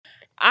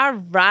All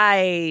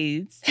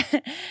right.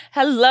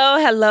 Hello.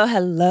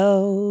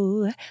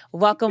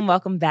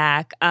 Welcome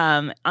back.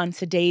 On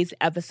today's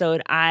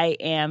episode, I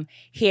am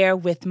here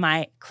with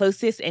my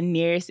closest and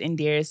nearest and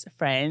dearest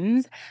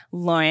friends,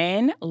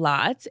 Loren,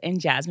 Lott, and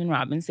Jazmine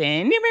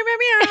Robinson.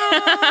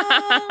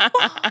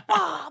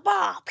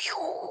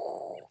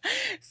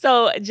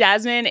 So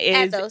Jazmine is...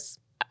 Add those.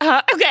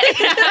 Okay.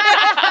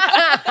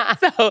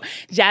 So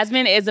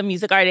Jazmine is a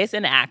music artist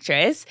and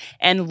actress,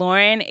 and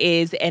Loren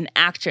is an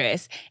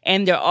actress.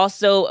 And they're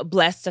also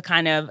blessed to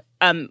kind of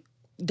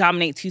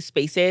dominate two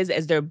spaces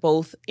as they're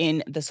both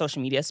in the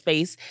social media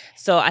space.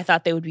 So I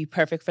thought they would be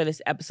perfect for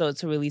this episode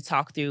to really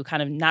talk through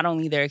kind of not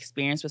only their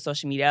experience with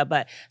social media,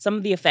 but some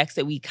of the effects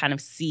that we kind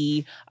of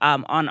see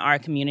on our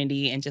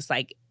community and just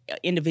like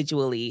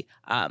individually.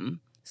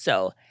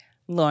 So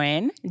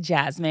Loren,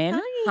 Jazmine.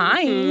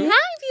 Hi.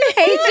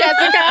 Hey,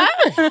 Jessica.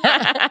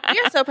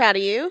 We're so proud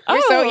of you.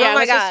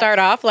 Let's just start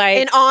off like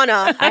an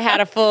honor. I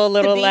had a full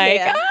little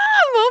moment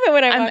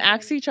when I'm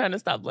actually trying to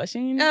stop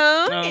blushing.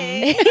 Oh,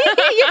 okay. You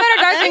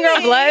better dark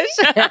girl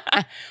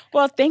blush.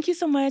 Well, thank you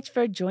so much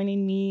for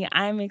joining me.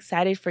 I'm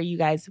excited for you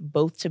guys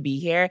both to be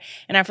here,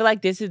 and I feel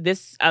like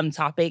this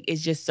topic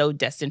is just so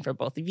destined for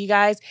both of you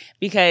guys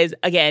because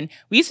again,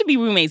 we used to be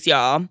roommates,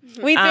 y'all.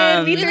 We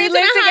did. We lived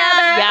together.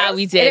 Yeah,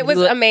 we did. And it was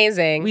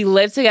amazing. We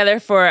lived together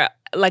for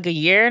like a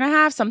year and a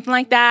half, something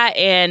like that.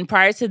 And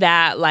prior to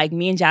that, like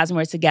me and Jazmine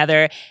were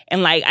together.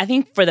 And like, I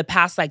think for the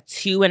past like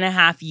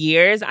 2.5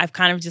 years, I've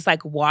kind of just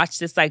like watched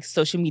this like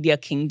social media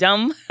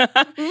kingdom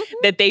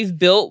that they've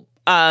built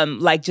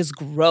like just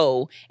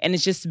grow. And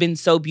it's just been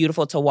so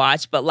beautiful to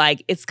watch. But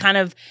like, it's kind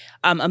of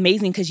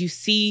amazing because you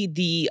see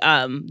the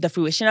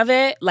fruition of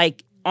it,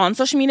 like on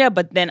social media,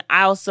 but then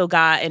I also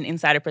got an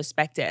insider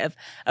perspective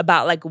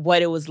about like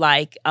what it was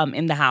like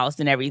in the house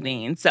and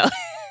everything. So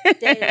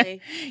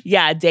Daily.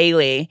 Yeah,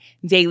 daily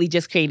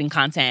just creating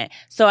content.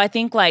 So I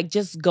think like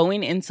just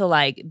going into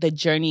like the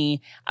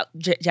journey,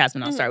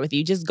 Jazmine, I'll start with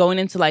you. Just going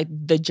into like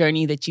the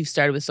journey that you've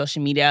started with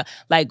social media,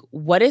 like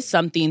what is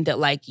something that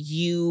like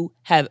you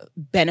have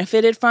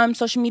benefited from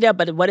social media,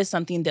 but what is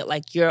something that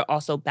like you're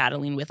also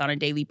battling with on a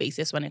daily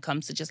basis when it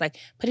comes to just like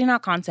putting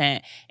out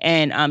content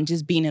and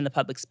just being in the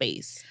public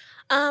space?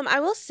 I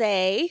will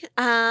say,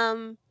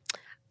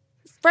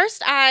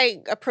 first,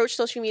 I approached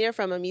social media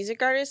from a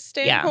music artist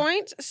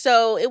standpoint. Yeah.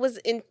 So it was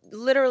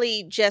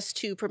literally just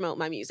to promote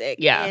my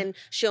music and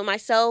show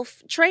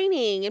myself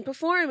training and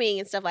performing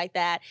and stuff like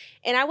that.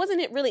 And I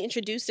wasn't really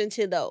introduced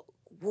into the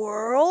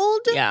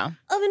world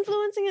of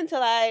influencing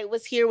until I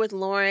was here with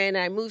Loren.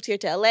 I moved here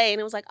to LA and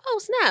it was like, oh,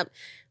 snap.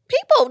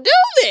 People do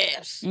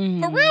this.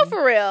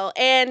 For real.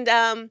 And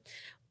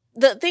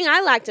the thing I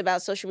liked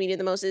about social media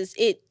the most is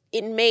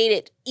it made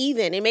it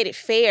even. It made it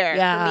fair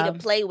for me to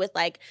play with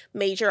like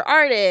major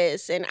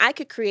artists, and I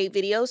could create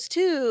videos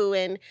too,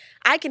 and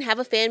I can have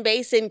a fan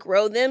base and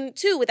grow them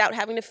too without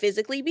having to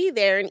physically be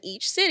there in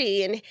each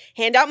city and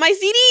hand out my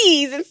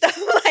CDs and stuff.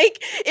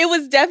 Like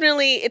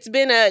it's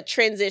been a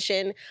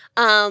transition.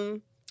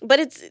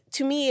 But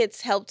to me,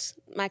 it's helped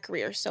my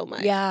career so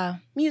much. Yeah.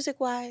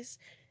 Music-wise,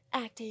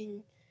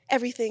 acting,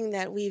 everything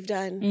that we've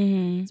done.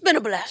 It's been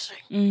a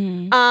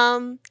blessing.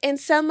 And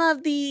some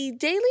of the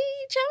daily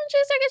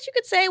challenges, I guess you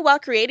could say, while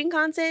creating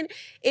content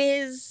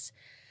is,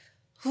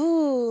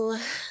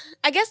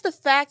 I guess the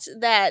fact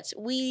that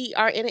we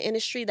are in an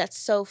industry that's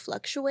so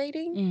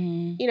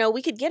fluctuating. You know,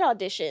 we could get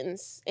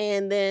auditions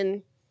and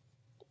then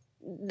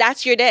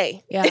that's your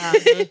day. Yeah.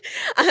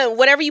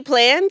 Whatever you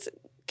planned,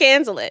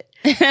 cancel it.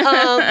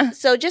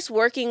 So just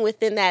working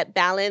within that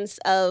balance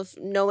of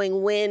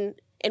knowing when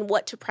and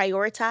what to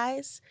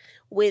prioritize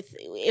with,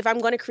 if I'm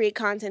going to create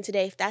content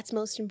today, if that's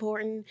most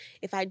important,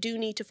 if I do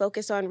need to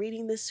focus on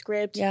reading the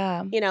script,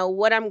 you know,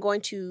 what I'm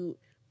going to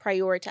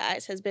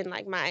prioritize has been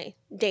like my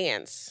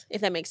dance,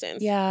 if that makes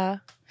sense. Yeah.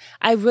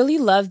 I really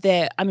love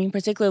that. I mean,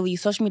 particularly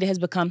social media has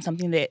become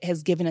something that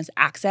has given us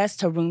access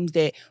to rooms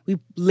that we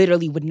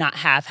literally would not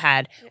have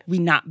had we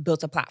not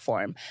built a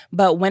platform.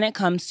 But when it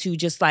comes to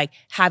just like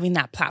having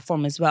that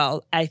platform as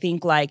well, I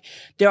think like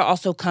there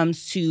also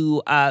comes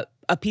to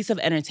a piece of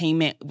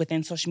entertainment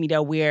within social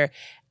media where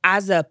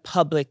as a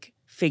public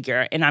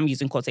figure, and I'm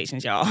using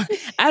quotations, y'all,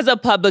 as a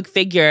public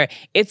figure,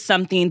 it's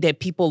something that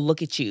people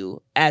look at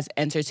you as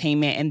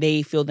entertainment and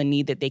they feel the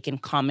need that they can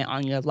comment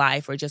on your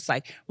life or just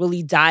like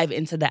really dive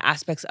into the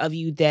aspects of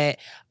you that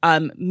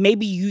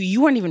maybe you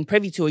weren't even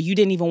privy to or you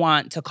didn't even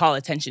want to call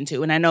attention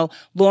to. And I know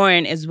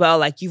Loren as well,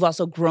 like you've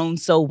also grown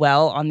so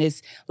well on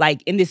this,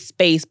 like in this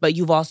space, but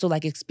you've also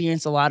like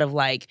experienced a lot of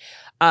like,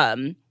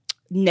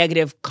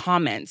 negative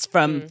comments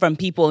from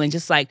people and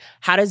just like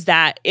how does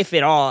that, if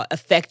at all,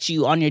 affect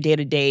you on your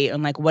day-to-day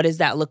and like what does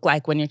that look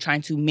like when you're trying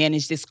to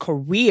manage this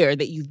career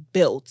that you've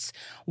built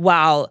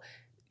while,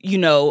 you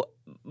know,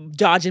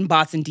 dodging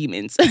bots and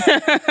demons?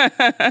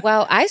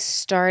 Well, I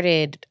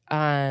started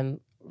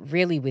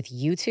really with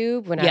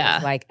YouTube when I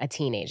was like a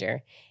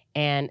teenager.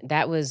 And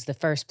that was the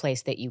first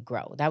place that you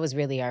grow. That was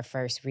really our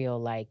first real,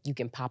 like, you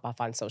can pop off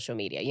on social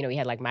media. You know, we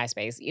had like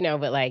MySpace, you know,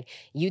 but like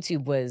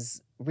YouTube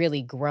was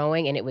really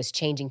growing and it was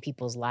changing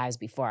people's lives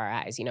before our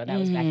eyes. You know, that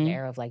was back in the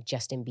era of like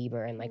Justin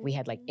Bieber and like we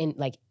had like,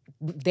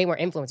 they were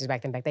influencers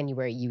back then. Back then you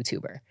were a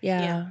YouTuber.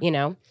 Yeah. You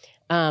know?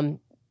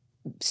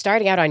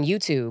 Starting out on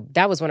YouTube,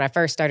 that was when I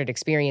first started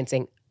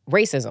experiencing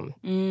racism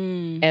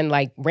and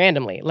like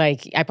randomly,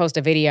 like I post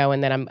a video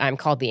and then I'm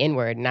called the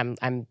N-word and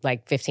I'm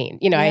like 15.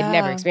 You know, I had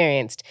never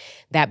experienced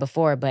that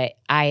before, but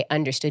I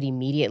understood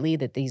immediately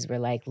that these were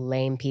like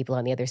lame people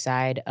on the other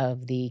side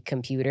of the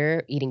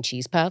computer eating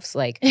cheese puffs,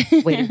 like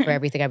waiting for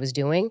everything I was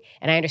doing.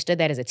 And I understood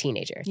that as a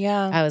teenager.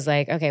 Yeah. I was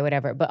like, okay,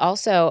 whatever. But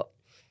also,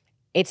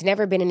 it's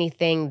never been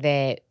anything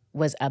that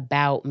was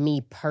about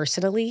me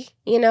personally,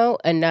 you know,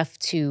 enough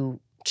to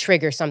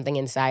trigger something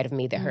inside of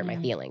me that hurt my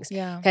feelings.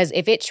 Yeah. Because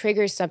if it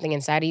triggers something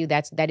inside of you,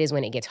 that is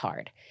when it gets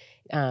hard.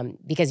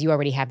 Because you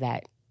already have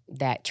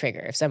that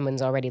trigger. If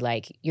someone's already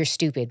like, you're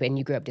stupid, but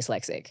you grew up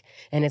dyslexic.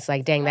 And it's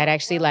like, dang, that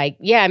actually like,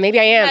 yeah, maybe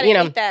I am, you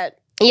know.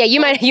 Yeah,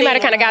 you might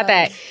have kind of got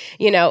that,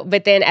 you know.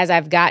 But then as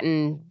I've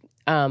gotten,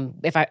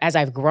 as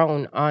I've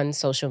grown on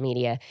social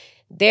media,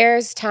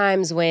 there's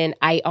times when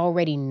I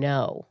already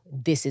know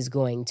this is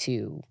going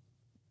to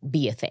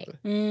be a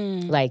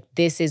thing. Like,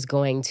 this is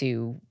going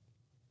to,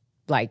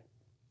 like,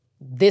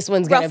 this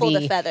one's going to be.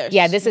 Ruffle the feathers.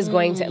 Yeah, this is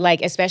going to,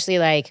 like, especially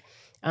like,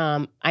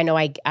 I know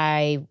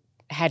I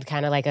had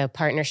kind of like a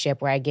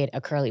partnership where I get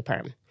a curly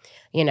perm.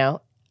 You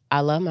know, I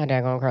love my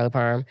daggone curly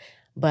perm.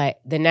 But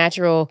the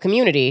natural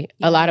community,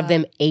 a lot of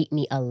them ate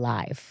me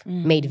alive,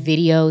 made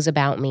videos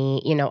about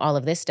me, you know, all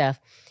of this stuff.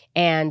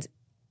 And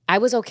I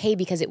was okay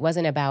because it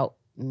wasn't about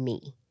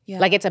me. Yeah.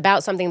 Like, it's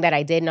about something that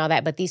I did and all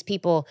that. But these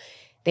people,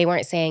 they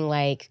weren't saying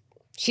like,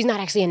 she's not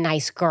actually a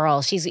nice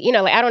girl. She's, you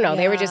know, like, I don't know.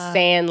 Yeah. They were just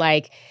saying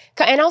like,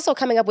 and also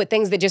coming up with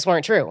things that just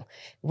weren't true,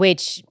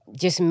 which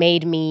just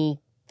made me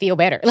feel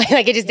better.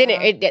 Like it just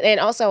didn't. And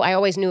also, I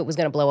always knew it was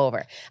going to blow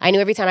over. I knew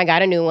every time I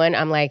got a new one,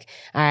 I'm like,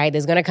 all right,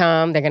 this is going to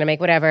come. They're going to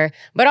make whatever.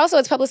 But also,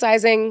 it's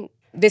publicizing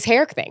this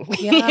hair thing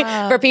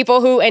for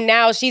people who, and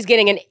now she's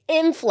getting an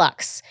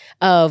influx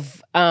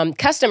of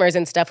customers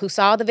and stuff who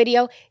saw the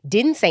video,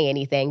 didn't say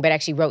anything, but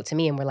actually wrote to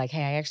me and were like,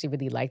 hey, I actually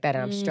really like that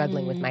and I'm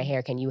struggling with my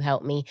hair. Can you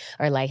help me?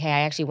 Or like, hey, I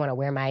actually want to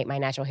wear my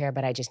natural hair,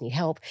 but I just need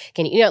help.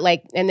 Can you know,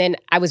 like, and then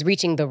I was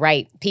reaching the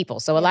right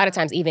people. So a lot of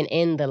times, even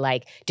in the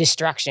like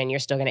destruction, you're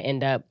still going to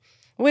end up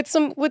with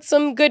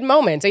some good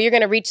moments, or you're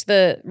going to reach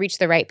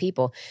the right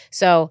people.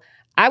 So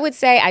I would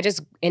say I just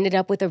ended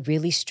up with a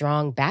really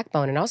strong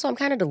backbone. And also, I'm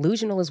kind of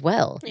delusional as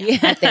well.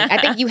 Yeah. I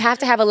think you have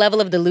to have a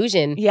level of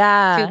delusion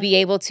to be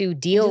able to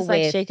deal just,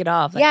 with. Like, shake it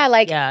off.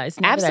 Like, it's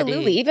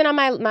absolutely. Even on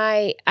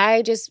my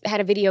I just had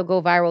a video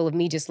go viral of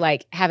me just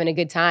like having a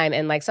good time.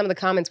 And like some of the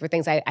comments were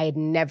things I had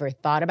never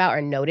thought about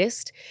or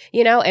noticed,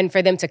 you know, and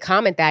for them to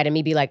comment that and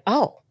me be like,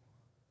 oh,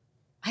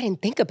 I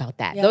didn't think about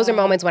that. Yeah. Those are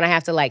moments when I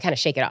have to like kind of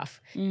shake it off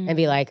and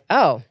be like,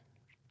 oh,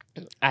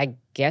 I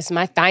guess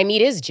my thigh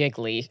meat is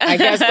jiggly. I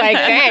guess like,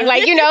 dang,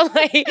 like, you know,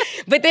 like,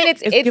 but then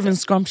it's giving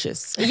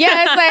scrumptious. Yeah,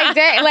 it's like,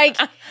 dang, like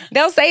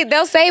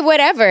they'll say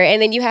whatever.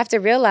 And then you have to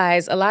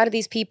realize a lot of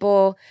these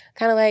people,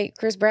 kind of like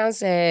Chris Brown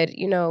said,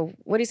 you know,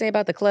 what do you say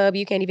about the club?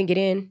 You can't even get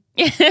in.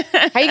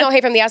 How you gonna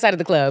hate from the outside of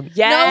the club?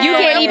 Yeah. You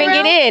can't even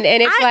get in.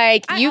 And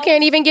it's you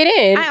can't even get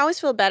in. I always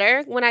feel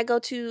better when I go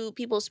to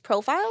people's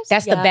profiles.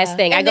 That's the best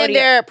thing. And then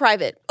they're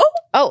private.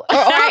 Or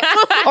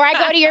I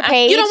go to your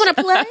page. You don't want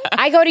to play?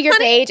 I go to your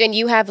page and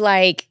you have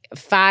like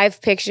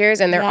 5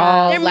 pictures and they're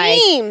all they're like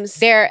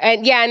memes.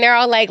 And they're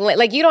all like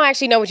you don't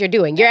actually know what you're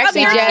doing. You're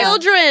actually just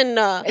children.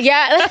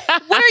 Yeah.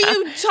 What are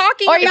you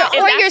talking or about?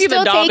 Or you're still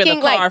the dog taking in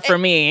the car like for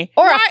me.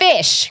 Or a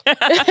fish. Or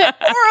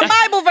a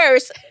Bible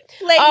verse.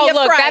 Lady of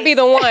look, Christ. that'd be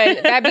the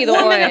one. That'd be the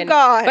one. Of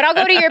God. But I'll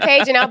go to your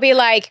page and I'll be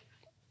like,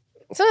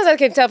 sometimes I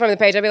can tell from the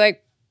page, I'll be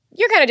like,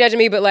 you're kind of judging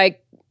me, but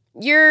like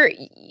your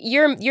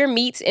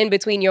meat in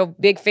between your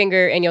big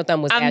finger and your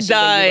thumb was ashy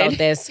when you wrote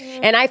this,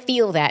 and I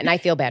feel that, and I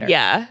feel better.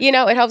 Yeah, you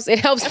know, it helps. It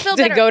helps I feel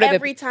to better go to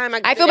every time.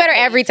 I feel better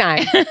every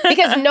time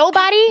because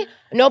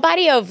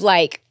nobody of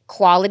like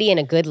quality and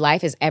a good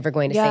life is ever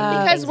going to say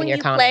things because when in your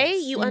you comments. play,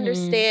 you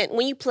understand.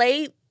 When you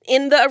play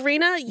in the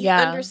arena, you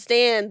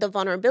understand the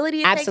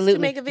vulnerability it takes to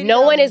make a video.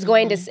 No one's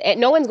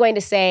going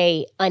to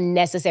say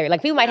unnecessary.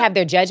 Like, people might have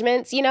their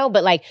judgments, you know,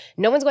 but like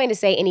no one's going to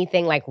say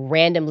anything like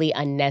randomly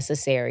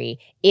unnecessary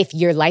if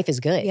your life is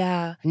good.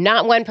 Yeah.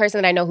 Not one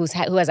person that I know who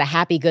has a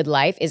happy, good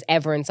life is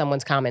ever in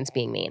someone's comments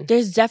being mean.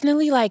 There's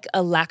definitely like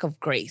a lack of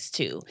grace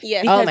too.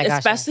 Yeah. Because oh my gosh,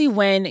 especially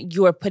when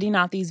you're putting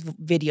out these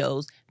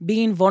videos,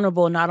 being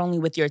vulnerable not only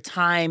with your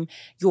time,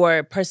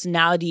 your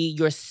personality,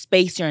 your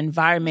space, your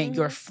environment,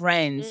 your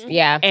friends.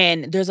 Yeah.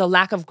 And there's a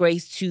lack of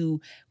grace to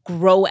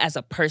grow as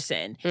a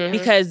person.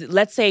 Because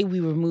let's say we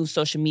remove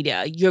social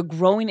media, you're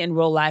growing in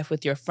real life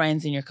with your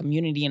friends and your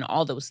community and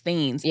all those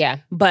things. Yeah.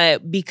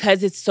 But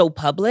because it's so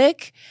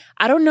public,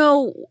 I don't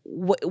know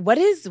what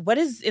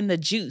is in the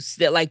juice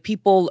that like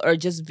people are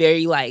just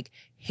very like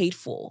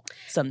hateful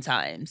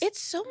sometimes.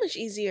 It's so much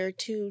easier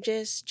to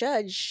just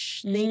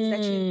judge things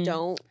that you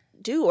don't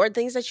do or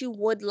things that you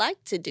would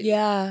like to do.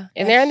 Yeah.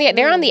 And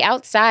they're on the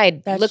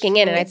outside looking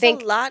in. And I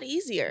think it's a lot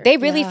easier. They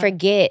really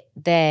forget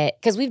that,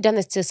 because we've done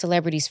this to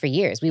celebrities for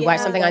years. We watch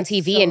something on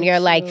TV and you're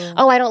like,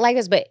 oh, I don't like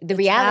this. But the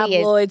reality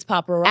tabloids, is,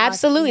 paparazzi.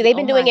 Absolutely. They've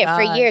been doing it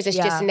for years. It's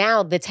Yeah. just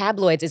now the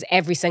tabloids is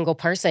every single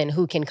person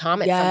who can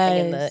comment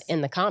something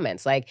in the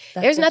comments. Like,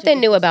 there's such a nothing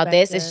good new about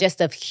this. It's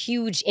perspective. just a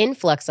huge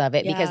influx of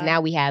it because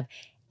now we have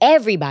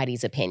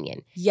everybody's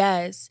opinion.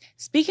 Yes.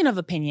 Speaking of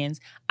opinions,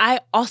 I'm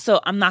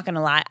not going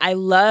to lie, I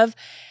love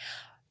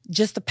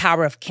just the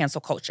power of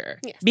cancel culture.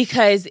 Yes.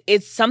 Because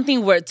it's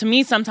something where, to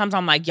me, sometimes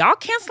I'm like, y'all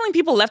canceling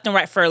people left and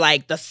right for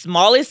like the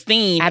smallest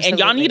thing. Absolutely. And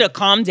y'all need to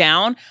calm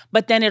down.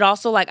 But then it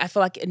also, like, I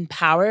feel like it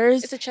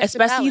empowers, It's a check and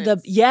especially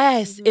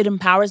balance. it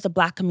empowers the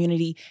Black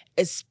community,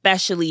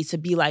 especially to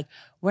be like,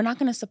 we're not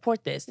going to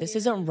support this. This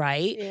isn't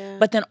right. Yeah.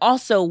 But then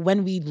also,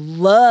 when we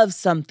love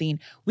something,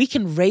 we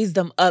can raise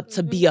them up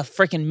to be a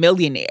freaking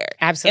millionaire.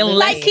 Absolutely. In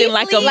less than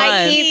like a month.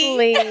 Like Keith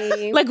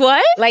Lee. Like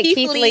what? Like Keith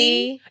Keith Lee.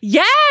 Lee.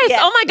 Yes.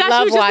 Oh my gosh, Love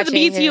he was just at the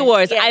watching BET him.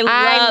 Awards. Yeah.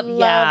 I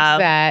love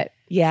that.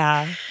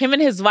 Yeah. Him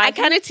and his wife. I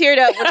kind of teared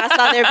up when I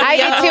saw their video. I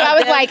did too. I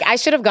was like, I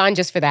should have gone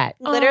just for that.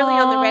 Literally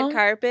on the Aw. red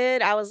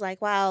carpet, I was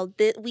like, wow,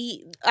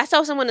 I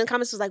saw someone in the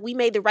comments was like, we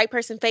made the right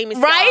person famous.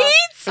 Right?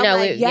 I'm No,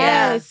 like,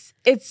 Yes.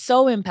 It's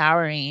so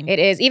empowering. It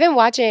is. Even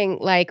watching,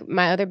 like,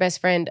 my other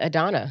best friend,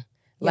 Adana.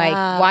 Like,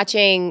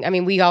 watching, I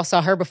mean, we all saw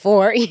her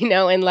before,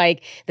 and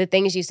like the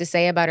things she used to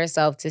say about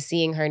herself to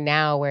seeing her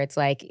now where it's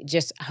like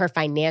just her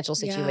financial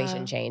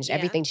situation changed. Yeah.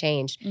 Everything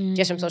changed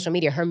just from social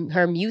media.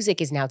 Her music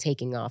is now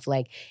taking off.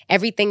 Like,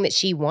 everything that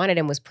she wanted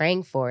and was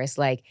praying for is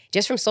like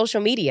just from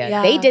social media.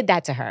 Yeah. They did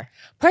that to her.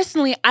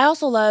 Personally, I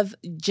also love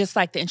just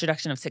like the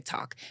introduction of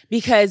TikTok,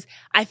 because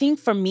I think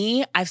for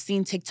me, I've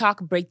seen TikTok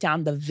break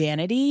down the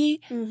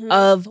vanity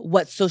of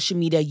what social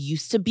media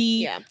used to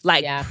be,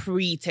 like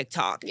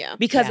pre-TikTok. Yeah.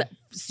 Because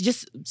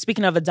just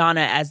speaking of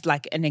Adana as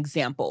like an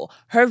example,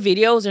 her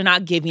videos are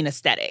not giving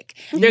aesthetic.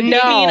 They're giving,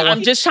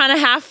 I'm just trying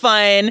to have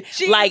fun.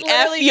 She's like, F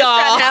literally just y'all.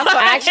 trying to have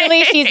fun.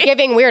 Actually, she's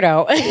giving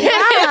weirdo.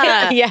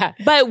 Yeah.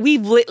 But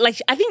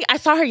I think I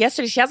saw her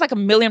yesterday. She has like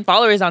 1 million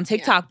followers on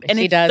TikTok. And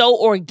She it's does. so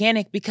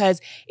organic because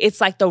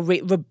it's like the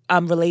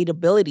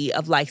relatability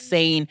of like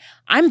saying,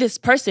 I'm this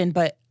person,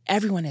 but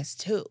everyone is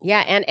too.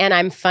 Yeah, and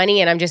I'm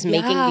funny and I'm just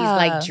making these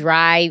like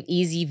dry,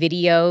 easy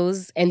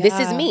videos. And this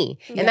is me.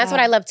 And that's what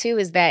I love too,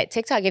 is that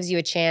TikTok gives you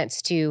a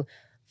chance to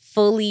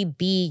fully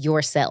be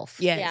yourself.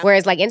 Yes. Yeah.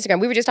 Whereas like Instagram,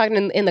 we were just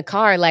talking in the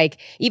car, like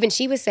even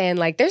she was saying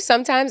like there's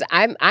sometimes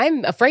I'm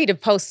afraid to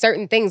post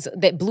certain things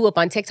that blew up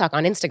on TikTok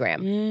on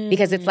Instagram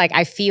because it's like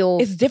I feel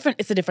It's different.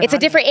 It's a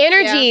different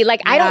energy. Yeah.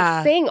 Like I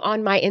don't sing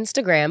on my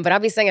Instagram, but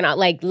I'll be singing out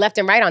like left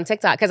and right on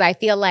TikTok because I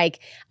feel like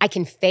I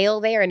can fail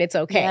there and it's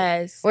okay.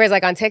 Yes. Whereas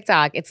like on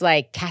TikTok, it's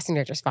like casting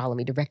directors follow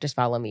me, directors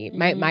follow me,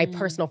 my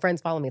personal friends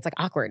follow me. It's like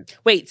awkward.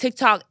 Wait,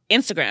 TikTok,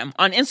 Instagram.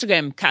 On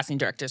Instagram, casting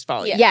directors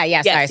follow you. Yeah,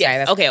 Yes, sorry.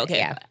 yes. That's Okay.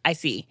 yeah. I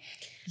see.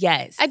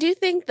 Yes. I do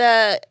think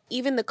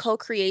even the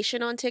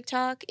co-creation on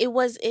TikTok,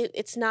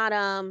 it's not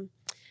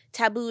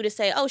taboo to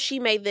say, oh, she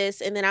made this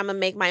and then I'm gonna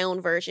make my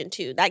own version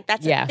too. Like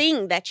that's a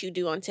thing that you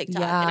do on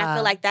TikTok. And I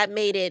feel like that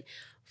made it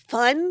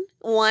fun,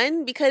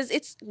 because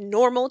it's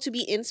normal to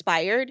be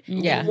inspired.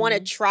 Yeah. You want to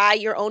try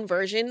your own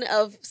version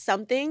of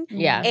something.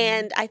 Yeah.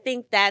 And I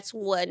think that's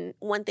one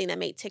thing that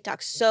made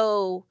TikTok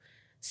so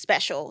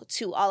special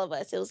to all of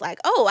us. It was like,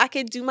 oh, I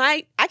could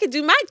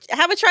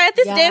have a try at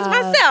this dance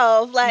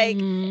myself. Like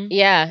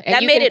Yeah. And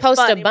that you made can it post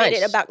fun. a bunch. It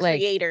made it about like,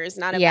 creators,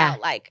 not about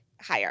like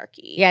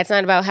hierarchy. Yeah, it's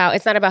not about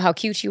how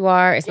cute you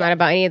are. It's not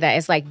about any of that.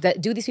 It's like,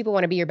 do these people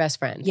want to be your best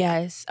friend?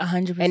 Yes,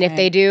 100%. And if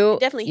they do,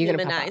 Definitely you're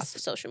gonna pop humanize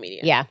off. social media.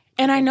 Yeah.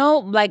 And I know,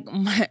 like,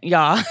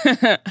 y'all,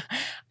 I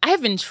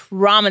have been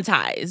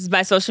traumatized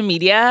by social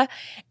media.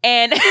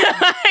 And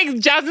like,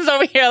 Jazmine's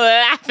over here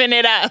laughing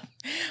it up.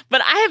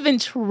 But I have been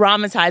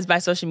traumatized by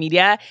social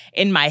media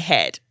in my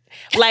head.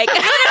 Like, Only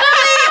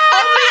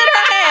in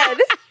her head.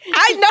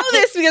 I know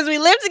this because we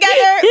live together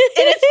and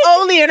it's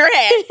only in her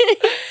head.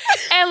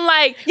 And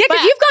like, Yeah,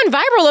 because you've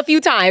gone viral a few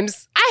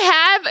times.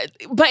 I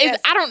have, but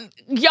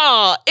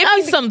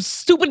it's some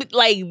stupid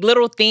like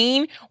little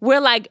thing where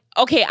like,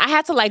 okay, I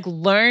had to like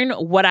learn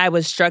what I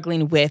was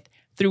struggling with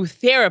through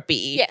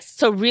therapy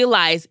to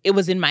realize it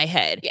was in my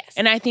head. Yes.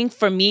 And I think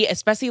for me,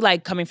 especially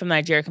like coming from the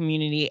Nigerian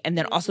community and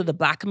then also the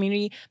Black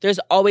community, there's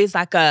always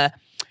like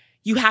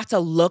you have to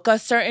look a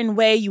certain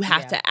way, you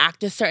have to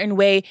act a certain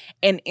way,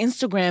 and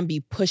Instagram be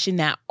pushing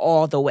that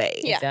all the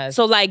way. Yeah. It does.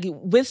 So like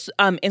with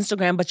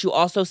Instagram, but you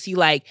also see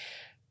like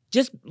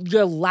just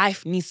your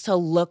life needs to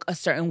look a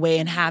certain way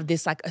and have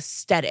this like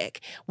aesthetic.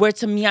 Where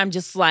to me, I'm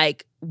just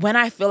like, when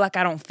I feel like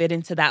I don't fit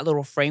into that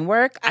little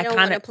framework, I don't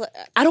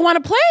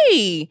want to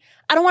play.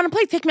 I don't want to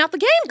play. Take me out the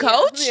game,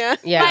 coach.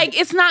 Yeah. Like,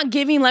 it's not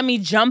giving, let me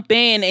jump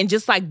in and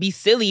just like be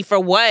silly for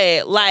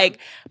what? Like,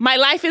 my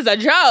life is a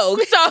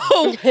joke. So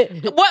what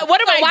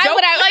am I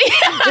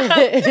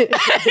joking?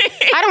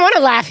 I don't want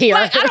to laugh here.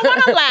 Like, I don't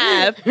want to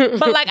laugh.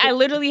 But like, I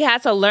literally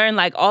had to learn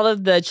like all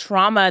of the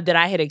trauma that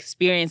I had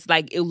experienced.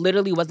 Like, it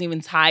literally wasn't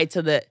even tied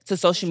to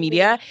social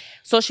media.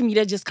 Social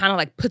media just kind of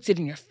like puts it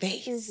in your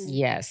face.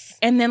 Yes.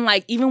 And then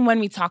like, even when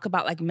we talk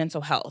about like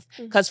mental health,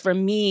 because for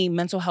me,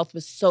 mental health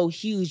was so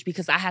huge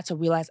because I had to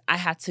realize I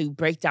had to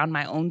break down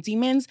my own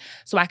demons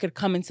so I could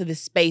come into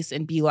this space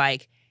and be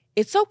like,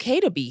 it's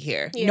okay to be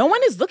here. Yeah. No one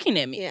is looking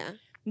at me. Yeah.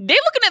 They're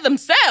looking at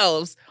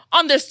themselves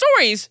on their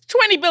stories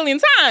 20 billion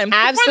times.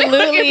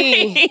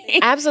 Absolutely.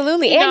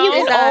 Absolutely. And you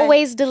can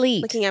always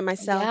delete. Looking at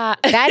myself. Yeah.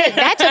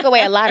 That took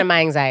away a lot of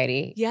my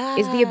anxiety. Yeah.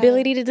 Is the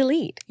ability to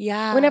delete.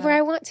 Yeah. Whenever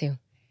I want to.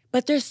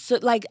 But there's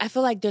like, I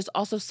feel like there's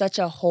also such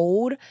a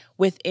hold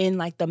within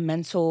like the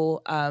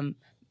mental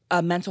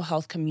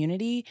health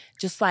community,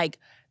 just like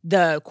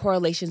the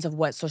correlations of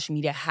what social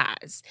media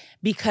has,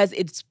 because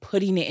it's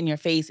putting it in your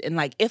face. And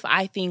like, if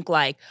I think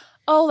like,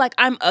 oh, like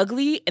I'm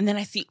ugly, and then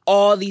I see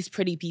all these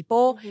pretty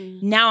people,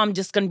 now I'm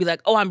just gonna be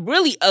like, oh, I'm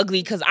really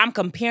ugly because I'm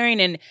comparing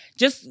and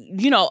just,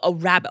 a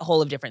rabbit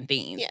hole of different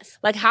things. Yes.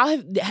 Like, how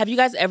have you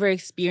guys ever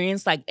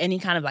experienced like any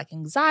kind of like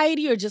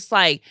anxiety or just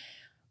like,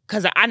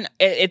 because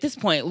at this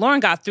point, Loren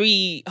got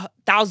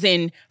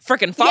 3,000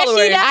 freaking followers.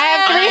 Yes, she does. I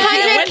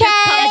have 300K.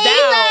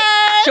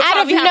 She'll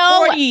probably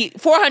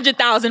have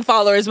 400,000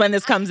 followers when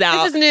this comes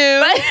out. This is new.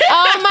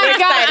 Oh my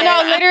God.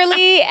 No,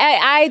 literally,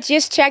 I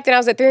just checked and I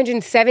was at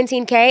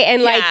 317K.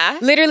 And like,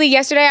 literally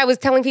yesterday, I was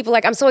telling people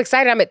like, I'm so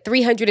excited. I'm at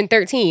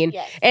 313.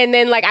 Yes. And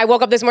then like, I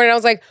woke up this morning and I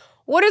was like,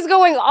 what is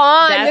going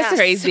on? That's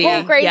crazy.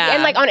 So crazy. Yeah.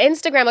 And like on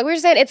Instagram, like we were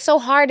saying, it's so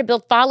hard to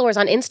build followers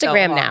on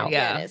Instagram now.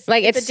 Yeah.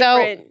 Like it's a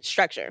different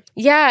structure.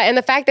 Yeah. And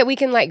the fact that we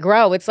can like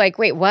grow, it's like,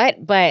 wait,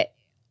 what? But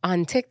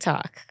on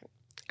TikTok,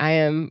 I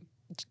am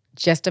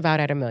just about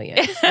at 1 million.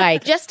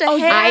 Like just I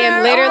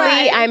am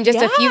literally, I'm just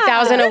a few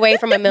thousand away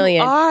from 1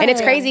 million. And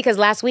it's crazy because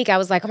last week I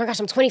was like, oh my gosh,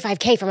 I'm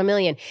 25K from 1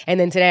 million. And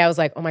then today I was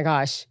like, oh my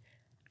gosh,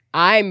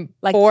 I'm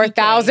like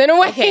 4,000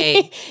 away.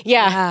 Okay.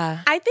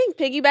 Yeah. I think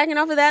piggybacking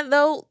off of that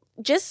though,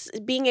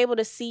 just being able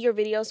to see your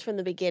videos from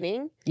the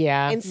beginning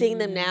and seeing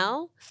them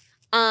now,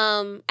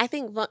 I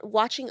think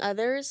watching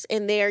others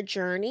in their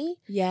journey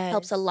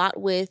helps a lot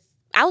with,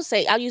 I would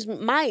say, I'll use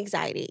my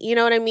anxiety, you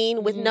know what I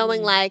mean? With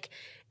knowing like,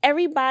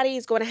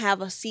 everybody's going to have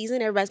a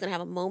season, everybody's going to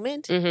have a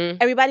moment,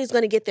 everybody's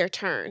going to get their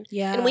turn.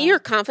 Yeah. And when you're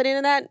confident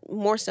in that,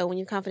 more so when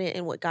you're confident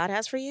in what God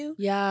has for you,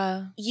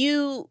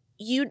 the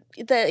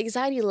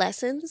anxiety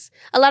lessens.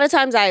 A lot of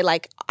times I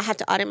have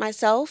to audit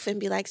myself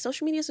and be like,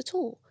 social media is a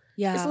tool.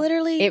 Yeah. It's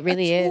literally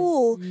a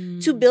tool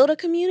to build a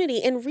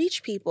community and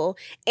reach people.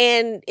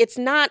 And it's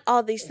not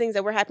all these things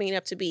that we're hyping it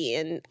up to be.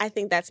 And I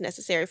think that's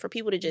necessary for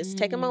people to just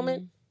take a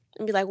moment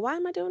and be like, why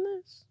am I doing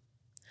this?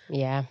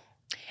 Yeah.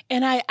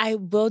 And I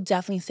will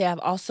definitely say I've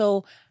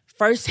also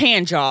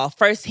firsthand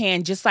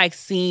just like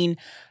seen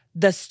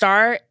the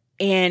start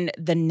and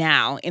the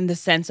now, in the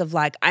sense of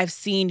like, I've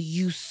seen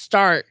you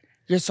start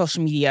your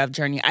social media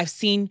journey. I've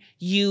seen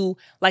you,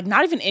 like,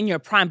 not even in your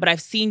prime, but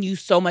I've seen you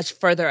so much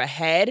further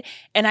ahead.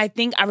 And I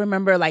think I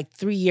remember like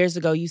 3 years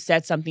ago, you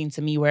said something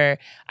to me where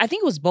I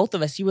think it was both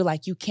of us. You were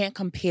like, you can't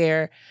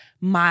compare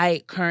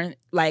my current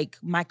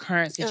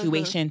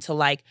situation to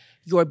like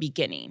your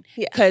beginning.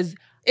 Because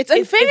it's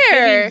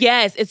unfair.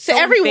 It's to so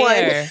everyone.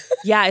 Unfair.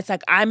 Yeah, it's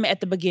like I'm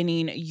at the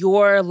beginning.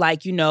 You're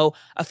like,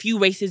 a few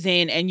races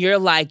in, and you're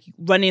like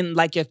running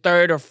like your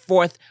third or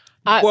fourth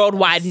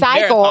worldwide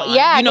cycle. Marathon.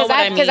 Yeah, you know what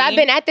I mean? Because I've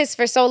been at this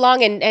for so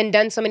long and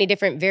done so many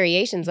different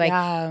variations. Like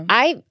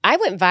I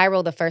went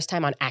viral the first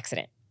time on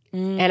accident,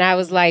 and I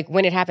was like,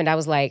 when it happened, I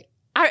was like,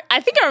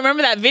 I think I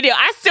remember that video.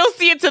 I still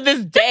see it to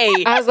this day.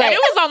 I was like, and it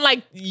was on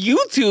like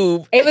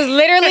YouTube. It was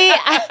literally,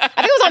 I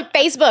think it was on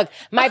Facebook.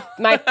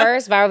 My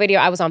first viral video,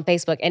 I was on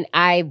Facebook, and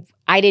I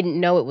didn't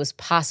know it was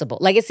possible.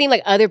 Like, it seemed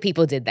like other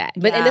people did that.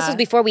 But and this was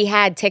before we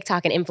had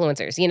TikTok and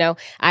influencers,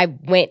 I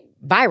went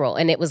viral,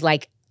 and it was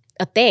like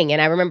a thing.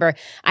 And I remember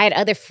I had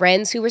other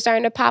friends who were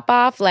starting to pop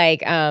off,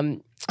 like, oh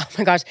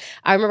my gosh,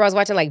 I remember I was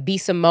watching like B.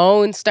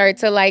 Simone start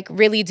to like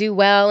really do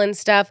well and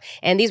stuff.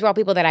 And these were all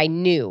people that I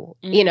knew,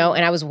 and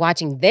I was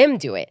watching them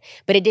do it,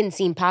 but it didn't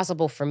seem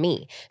possible for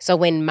me. So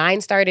when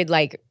mine started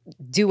like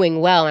doing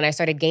well and I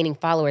started gaining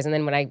followers, and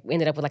then when I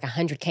ended up with like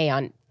 100K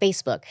on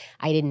Facebook,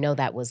 I didn't know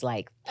that was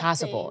like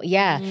possible.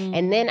 Yeah.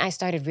 And then I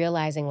started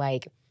realizing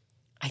like,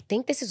 I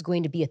think this is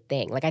going to be a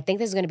thing. Like, I think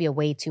this is going to be a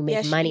way to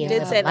make money and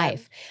live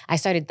life. I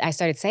started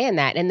saying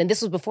that. And then this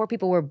was before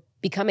people were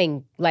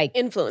becoming like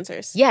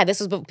influencers. Yeah, this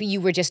was you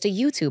were just a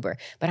YouTuber.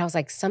 But I was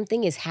like,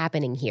 something is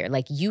happening here.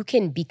 Like, you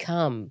can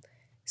become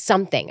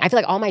something. I feel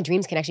like all my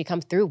dreams can actually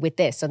come through with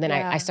this. So then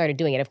I started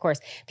doing it. Of course,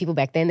 people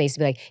back then, they used to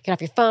be like, get off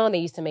your phone. They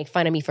used to make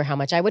fun of me for how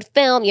much I would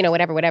film,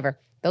 whatever.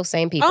 Those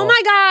same people. Oh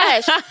my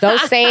gosh.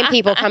 Those same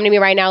people come to me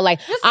right now like,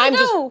 yes, I'm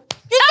just.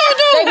 Yes,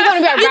 I do. we're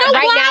going to be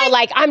right now.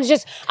 Like, I'm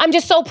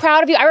just so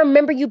proud of you. I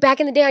remember you back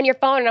in the day on your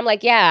phone. And I'm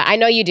like, yeah, I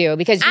know you do.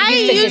 Because you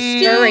used to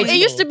discourage me.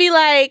 It used to be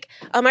like,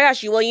 oh my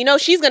gosh, well,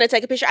 she's going to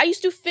take a picture. I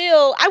used to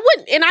feel,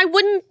 I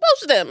wouldn't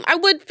post them. I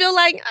would feel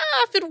like,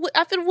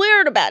 I feel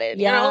weird about it.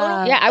 Yeah.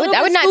 I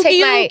would not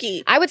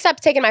take I would stop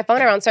taking my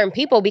phone around certain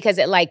people because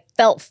it like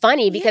felt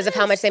funny because of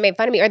how much they made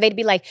fun of me. Or they'd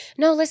be like,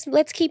 no,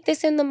 let's keep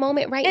this in the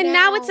moment right now. And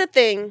now it's a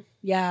thing.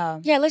 Yeah.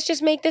 Yeah, let's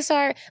just make this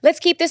let's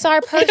keep this our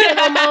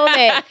personal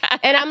moment.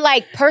 And I'm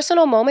like,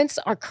 personal moments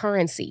are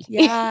currency.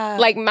 Yeah.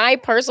 Like my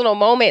personal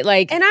moment,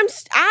 like, and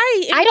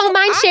I don't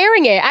mind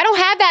sharing it. I don't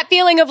have that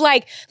feeling of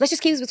like, let's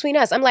just keep this between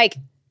us. I'm like,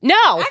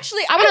 no.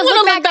 Actually, I want to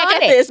look back at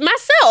this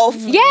myself.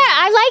 Yeah,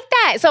 I like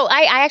that. So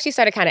I actually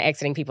started kind of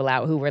exiting people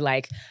out who were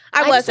like,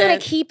 I just want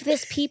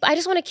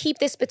to keep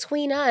this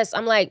between us.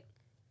 I'm like,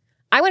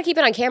 I want to keep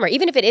it on camera,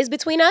 even if it is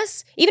between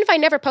us. Even if I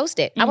never post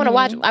it, I want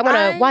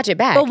to watch it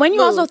back. But when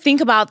you also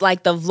think about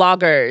like the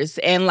vloggers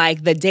and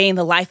like the day in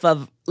the life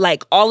of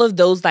like all of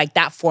those, like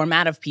that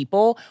format of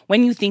people,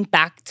 when you think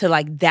back to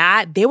like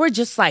that, they were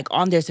just like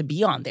on there to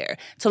be on there,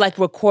 to like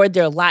record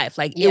their life.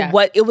 Like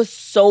it was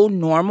so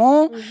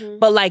normal. Mm-hmm.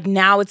 But like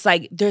now it's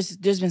like there's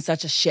been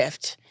such a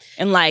shift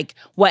in like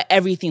what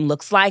everything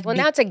looks like. Well,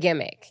 now it's a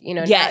gimmick,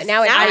 Yes.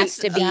 Now it has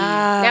to be.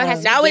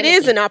 Now it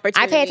is an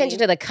opportunity. I pay attention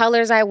to the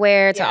colors I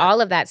wear, to all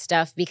of that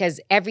stuff,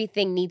 because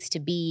everything needs to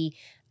be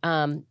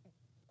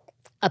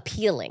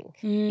appealing.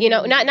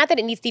 Mm. Not that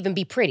it needs to even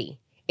be pretty.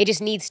 It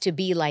just needs to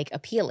be like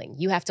appealing.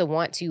 You have to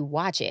want to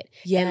watch it.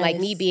 Yes. And like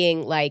me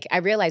being like, I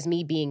realize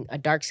me being a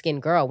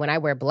dark-skinned girl, when I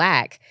wear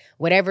black,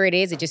 whatever it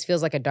is, it just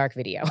feels like a dark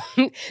video.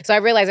 So I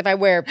realize if I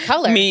wear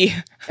color.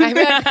 If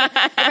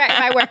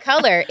I wear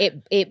color,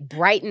 it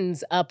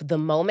brightens up the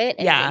moment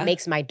and it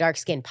makes my dark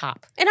skin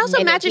pop. And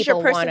also matches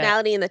your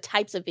personality and the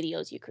types of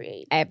videos you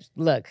create.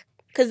 Look.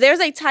 Because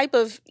there's a type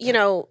of,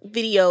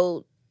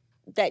 video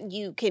that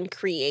you can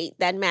create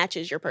that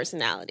matches your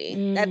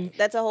personality.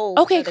 That's a whole...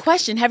 Okay,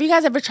 question. Have you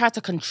guys ever tried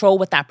to control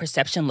what that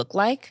perception looked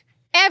like?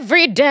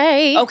 Every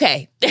day.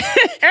 Okay.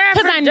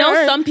 Because I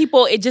know some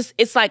people,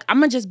 it's like, I'm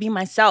going to just be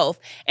myself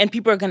and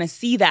people are going to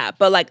see that.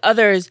 But like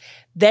others,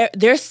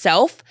 their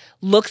self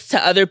looks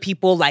to other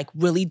people like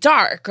really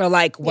dark or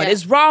like, what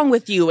is wrong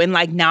with you? And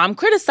like, now I'm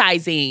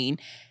criticizing.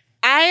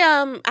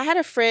 I had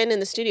a friend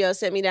in the studio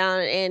sit me down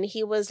and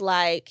he was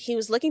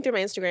looking through my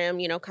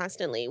Instagram,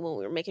 constantly when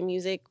we were making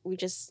music. We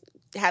just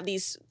have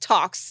these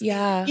talks.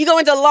 Yeah. You go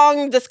into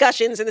long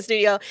discussions in the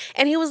studio.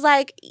 And he was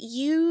like,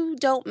 you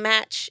don't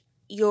match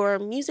your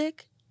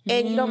music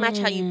and you don't match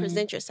how you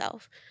present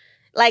yourself.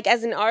 Like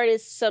as an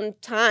artist,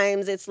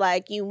 sometimes it's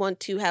like you want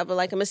to have a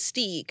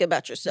mystique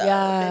about yourself.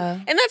 Yeah.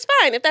 And that's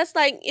fine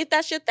if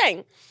that's your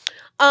thing.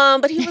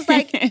 But he was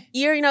like,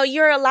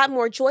 you're a lot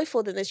more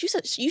joyful than this.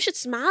 You should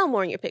smile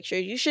more in your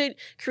pictures. You should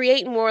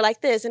create more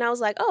like this. And I was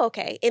like, oh,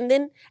 okay. And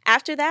then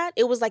after that,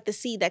 it was like the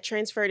seed that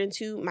transferred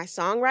into my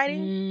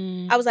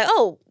songwriting. I was like,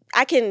 oh,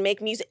 I can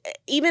make music.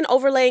 Even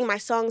overlaying my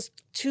songs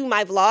to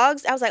my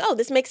vlogs, I was like, oh,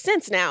 this makes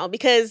sense now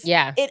because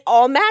it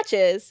all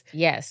matches.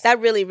 Yes.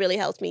 That really, really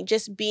helped me.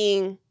 Just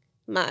being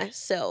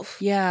myself.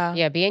 Yeah.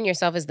 Yeah, being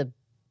yourself is the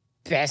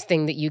best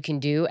thing that you can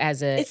do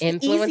as an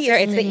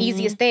influencer. It's the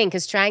easiest thing,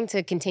 because trying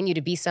to continue to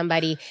be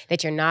somebody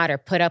that you're not or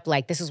put up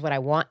like, this is what I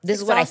want,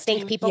 this is what I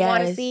think people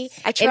want to see.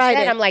 I tried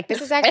it. I'm like,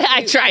 this is actually...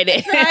 I tried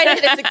it.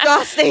 It's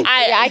exhausting.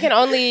 I can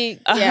only...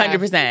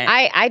 100%.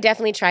 I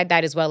definitely tried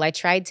that as well. I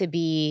tried to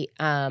be...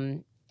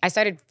 I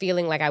started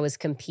feeling like I was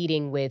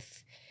competing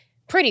with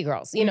pretty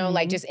girls,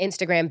 like just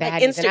Instagram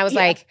baddies. And I was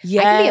like, I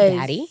can be a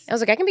baddie. I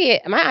was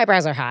like, my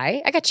eyebrows are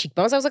high. I got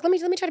cheekbones. I was like, let me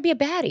try to be a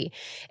baddie.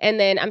 And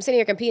then I'm sitting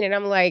here competing and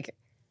I'm like,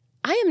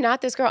 I am not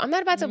this girl. I'm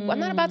not about to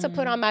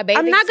put on my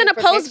bathing I'm not gonna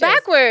pose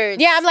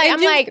backwards. Yeah, I'm like,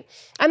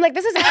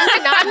 this is not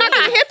I'm not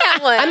gonna hit that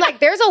one. I'm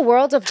like, there's a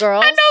world of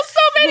girls. I know so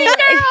many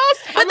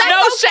girls. But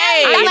no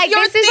shade.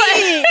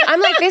 I'm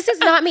like, this is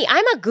not me.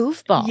 I'm a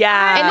goofball.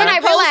 Yeah. And then I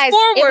realized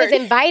it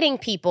was inviting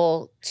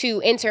people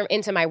to enter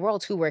into my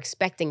world who were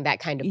expecting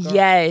that kind of girl.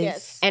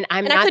 Yes. And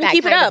I'm not that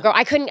kind of girl.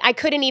 I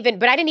couldn't even,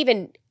 but I didn't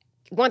even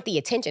want the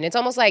attention. It's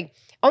almost like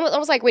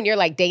when you're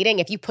like dating,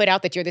 if you put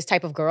out that you're this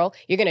type of girl,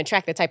 you're going to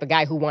attract the type of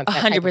guy who wants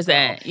that 100%. Type of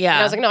girl. Yeah. And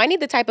I was like, no, I need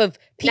the type of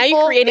people, now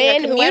you're creating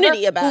men, a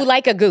community who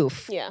like a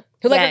goof. Yeah.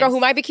 Who like a girl who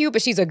might be cute,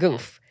 but she's a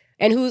goof.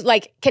 And who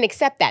like can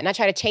accept that, not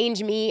try to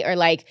change me or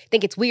like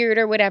think it's weird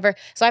or whatever.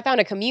 So I found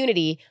a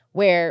community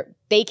where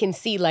they can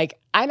see like,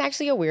 I'm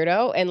actually a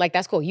weirdo and like,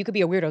 that's cool. You could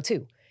be a weirdo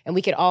too. And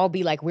we could all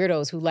be like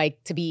weirdos who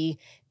like to be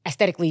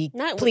aesthetically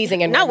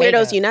pleasing and not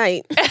weirdos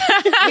unite.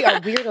 We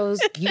are weirdos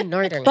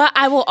uniting. But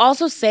I will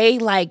also say,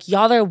 like,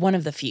 y'all are one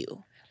of the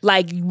few.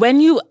 Like,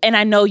 and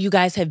I know you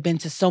guys have been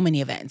to so many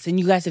events and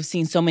you guys have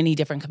seen so many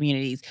different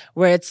communities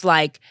where it's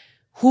like,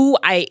 who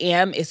I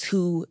am is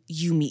who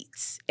you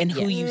meet and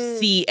who you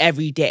see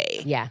every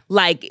day. Yeah.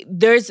 Like,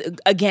 there's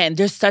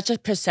such a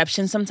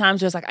perception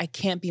sometimes where it's like, I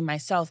can't be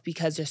myself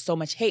because there's so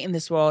much hate in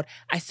this world.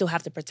 I still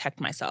have to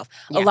protect myself.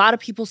 Yeah. A lot of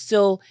people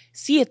still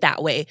see it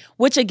that way,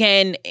 which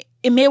again,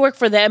 it may work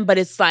for them, but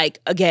it's like,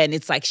 again,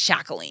 it's like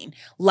shackling.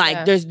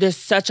 Like there's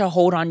such a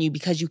hold on you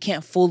because you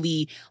can't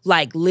fully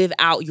like live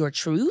out your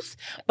truth.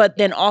 But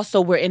then also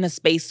we're in a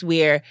space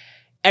where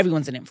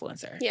everyone's an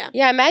influencer. Yeah.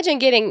 Yeah, imagine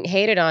getting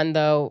hated on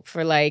though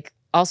for like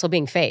also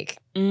being fake.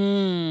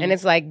 And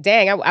it's like,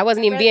 dang, I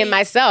wasn't even being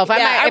myself.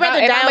 I'd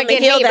rather die on the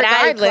hill that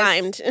I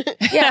climbed.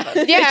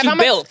 That I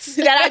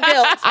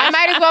built. I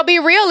might as well be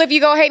real if you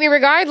go hate me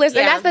regardless.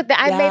 And that's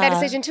I made that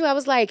decision too. I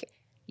was like,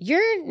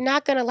 you're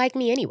not going to like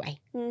me anyway.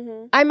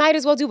 I might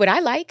as well do what I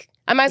like.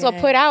 I might as well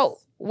put out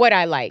what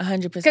I like.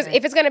 100%. Because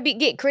if it's going to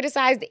get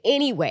criticized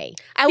anyway.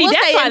 I will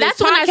say, why this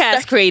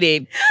podcast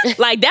created.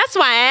 Like, that's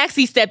why I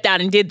actually stepped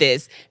out and did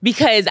this.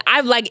 Because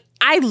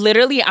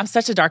I'm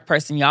such a dark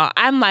person, y'all.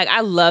 I'm like,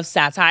 I love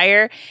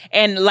satire.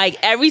 And like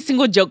every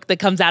single joke that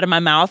comes out of my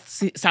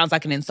mouth sounds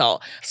like an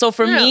insult. So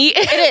for me,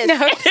 it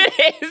is.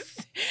 It is.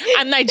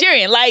 I'm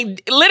Nigerian.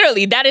 Like,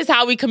 literally, that is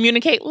how we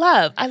communicate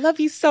love. I love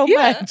you so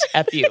much,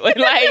 F you. And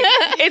like,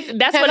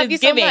 that's what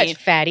it's giving. So much,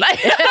 fatty.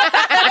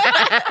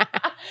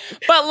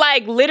 But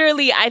like,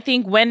 literally, I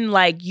think when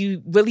like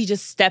you really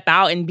just step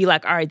out and be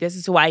like, all right, this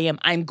is who I am.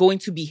 I'm going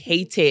to be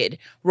hated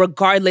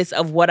regardless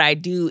of what I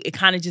do. It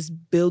kind of just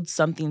builds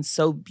something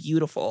so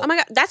beautiful. Oh my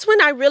God. That's when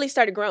I really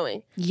started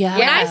growing. Yeah.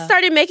 When I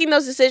started making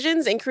those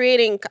decisions and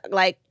creating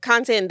like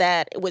content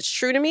that was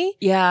true to me.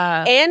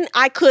 Yeah. And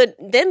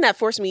that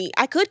forced me,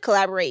 I could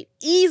collaborate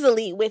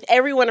easily with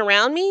everyone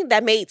around me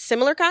that made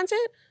similar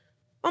content.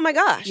 Oh my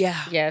gosh.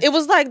 Yeah. Yes. It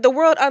was like the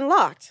world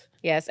unlocked.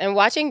 Yes, and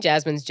watching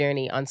Jazmine's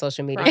journey on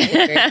social media was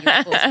very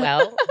beautiful as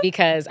well,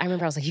 because I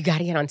remember I was like, you got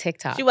to get on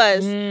TikTok. She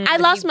was.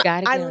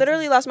 I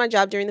literally lost my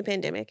job during the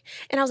pandemic.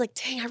 And I was like,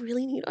 dang, I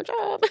really need a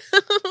job.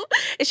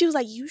 And she was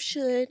like, you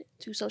should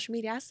do social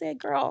media. I said,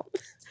 girl,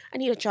 I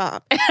need a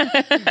job.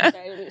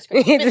 I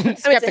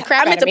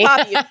meant to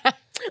pop you.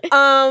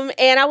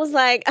 And I was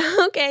like,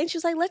 okay. And she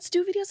was like, let's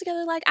do videos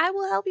together. Like, I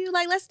will help you.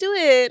 Like, let's do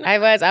it.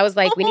 I was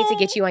like, we need to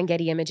get you on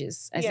Getty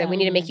Images. I said, we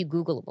need to make you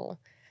Googleable.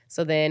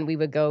 So then we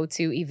would go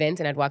to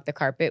events and I'd walk the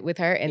carpet with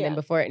her. And then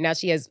now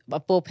she has a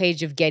full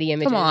page of Getty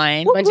Images. Come on.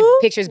 A bunch of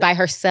pictures by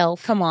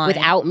herself. Come on.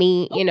 Without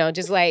me,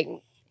 just like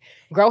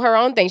grow her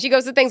own thing. She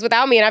goes to things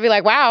without me and I'd be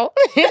like, wow,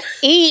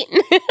 eat.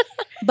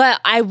 But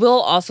I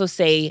will also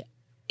say,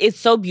 it's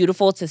so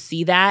beautiful to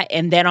see that.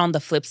 And then on the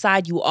flip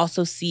side, you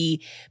also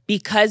see,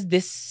 because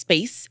this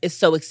space is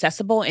so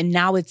accessible and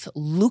now it's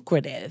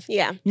lucrative.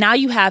 Yeah. Now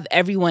you have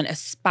everyone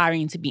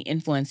aspiring to be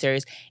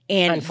influencers.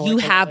 And you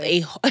have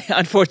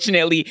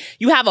unfortunately,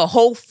 you have a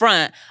whole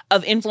front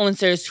of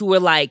influencers who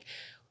are like,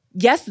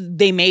 yes,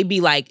 they may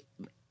be like,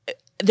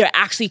 they're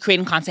actually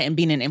creating content and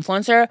being an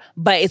influencer,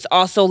 but it's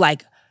also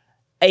like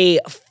a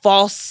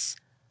false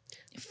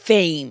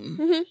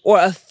fame or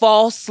a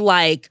false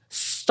like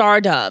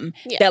stardom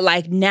that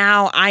like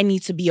now I need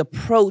to be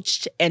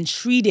approached and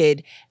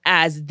treated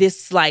as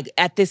this like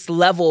at this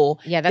level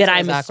that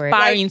I'm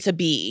aspiring to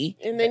be.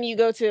 And then you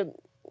go to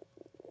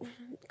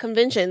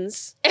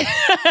conventions and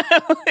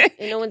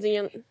no one's in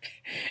your...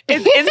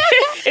 Is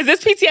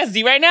this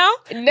PTSD right now?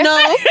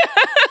 No.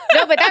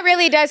 No, but that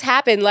really does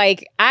happen.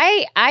 Like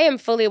I am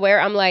fully aware.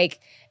 I'm like,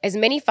 as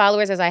many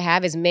followers as I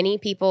have, as many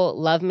people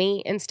love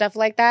me and stuff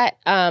like that.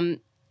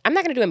 I'm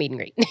not going to do a meet and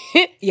greet.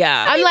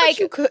 Yeah. I'm like,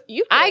 you could.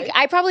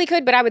 I probably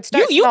could, but I would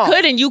start you small.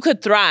 could and you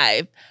could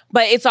thrive.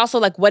 But it's also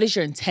like, what is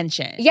your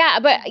intention? Yeah,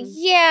 but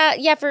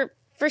yeah,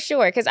 for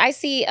sure. Because I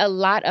see a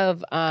lot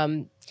of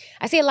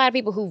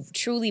people who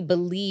truly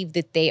believe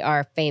that they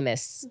are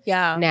famous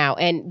now.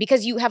 And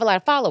because you have a lot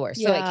of followers.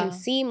 So it can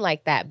seem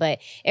like that. But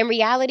in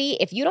reality,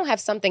 if you don't have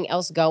something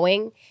else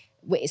going,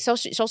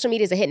 social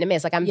media is a hit and a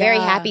miss. Like I'm very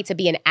happy to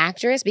be an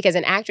actress because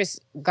an actress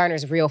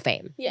garners real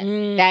fame.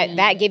 Yeah.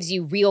 That gives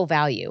you real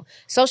value.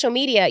 Social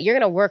media, you're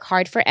going to work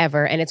hard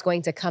forever and it's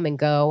going to come and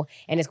go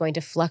and it's going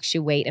to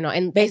fluctuate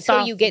and based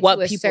until off you get what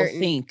to a people certain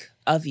think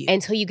of you.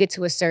 Until you get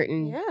to a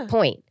certain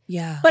point.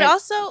 Yeah. But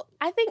also,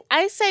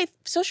 I say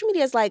social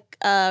media is like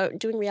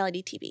doing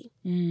reality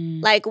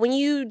TV. Like when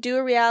you do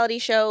a reality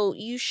show,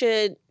 you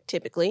should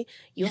typically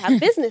you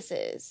have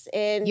businesses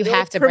and you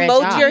have to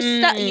promote your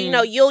stuff.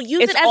 You'll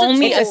use it as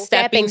only a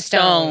stepping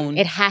stone.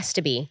 It has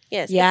to be.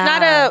 Yes. Yeah. It's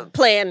not a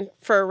plan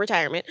for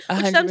retirement. Which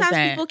 100%.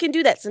 sometimes people can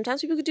do that.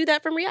 Sometimes people can do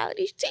that from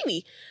reality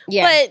TV.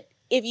 Yeah. But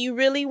if you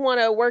really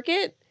want to work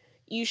it,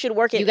 you should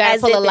work it. You gotta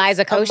as pull if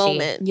Eliza it's a Koshy.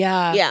 moment.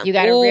 Yeah. You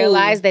gotta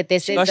realize that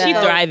this is. She's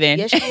thriving.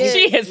 Yes, she is.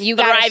 She is you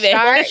gotta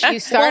thriving.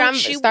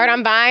 start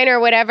on Vine or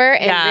whatever,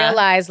 and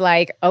realize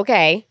like,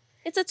 okay,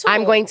 it's a tool.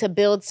 I'm going to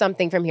build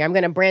something from here. I'm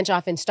going to branch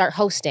off and start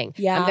hosting.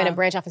 Yeah. I'm going to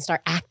branch off and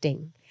start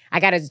acting.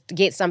 I got to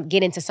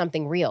get into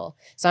something real.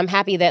 So I'm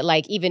happy that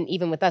like even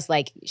with us,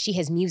 like she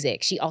has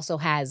music, she also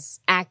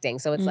has acting.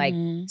 So it's like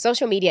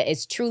social media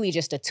is truly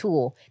just a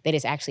tool that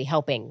is actually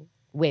helping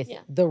with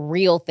the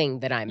real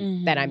thing that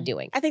I'm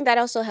doing. I think that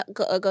also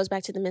goes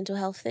back to the mental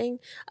health thing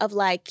of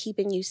like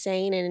keeping you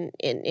sane and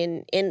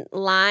in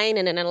line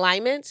and in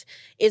alignment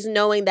is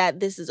knowing that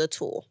this is a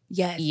tool.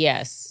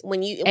 Yes.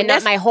 When and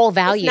not my whole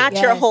value. It's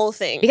not your whole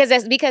thing.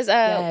 Because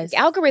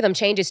algorithm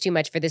changes too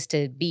much for this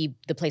to be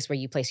the place where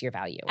you place your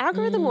value.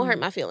 Algorithm will hurt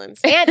my feelings.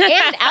 And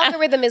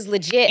algorithm is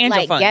legit and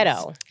like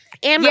ghetto.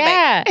 And my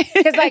bank.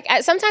 Because like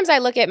sometimes I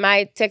look at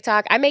my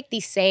TikTok, I make the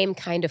same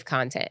kind of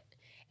content.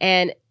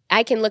 And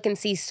I can look and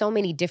see so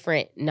many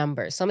different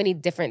numbers, so many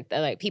different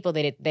like people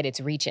that it's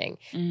reaching,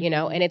 you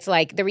know? And it's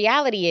like, the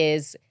reality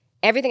is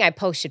everything I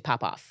post should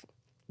pop off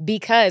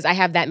because I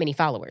have that many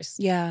followers.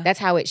 Yeah. That's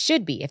how it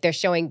should be if they're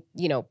showing,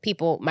 you know,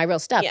 people my real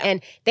stuff. Yeah.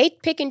 And they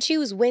pick and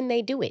choose when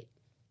they do it.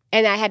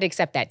 And I had to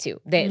accept that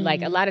too. That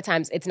like a lot of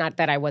times it's not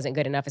that I wasn't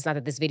good enough. It's not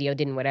that this video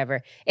didn't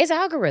whatever. It's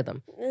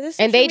algorithm.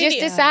 And they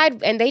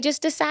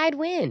just decide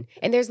when.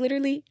 And there's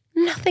literally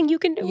nothing you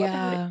can do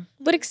about it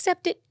but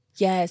accept it.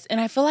 Yes. And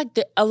I feel like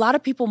a lot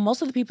of people,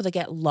 most of the people that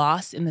get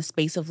lost in the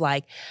space of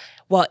like,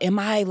 well, am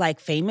I like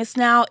famous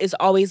now? Is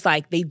always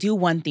like they do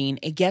one thing,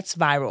 it gets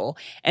viral.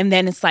 And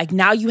then it's like,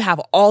 now you have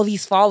all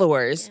these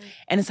followers. Yeah.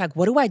 And it's like,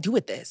 what do I do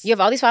with this? You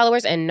have all these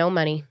followers and no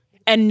money.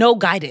 And no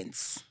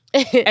guidance.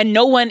 And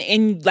no one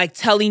in like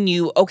telling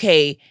you,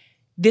 okay,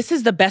 this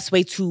is the best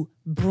way to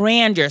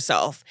brand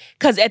yourself.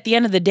 Because at the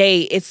end of the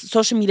day,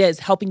 social media is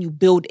helping you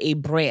build a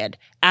brand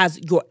as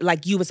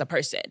you as a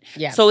person.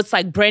 Yeah. So it's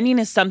like branding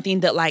is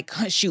something that like,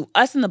 shoot,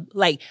 us in the,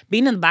 like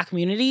being in the Black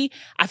community,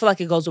 I feel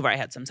like it goes over our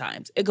head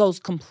sometimes. It goes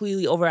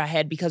completely over our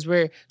head because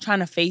we're trying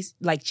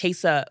to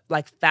chase a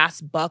like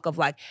fast buck of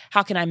like,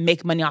 how can I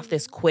make money off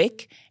this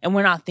quick? And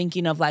we're not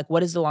thinking of like,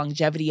 what is the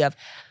longevity of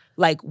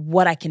like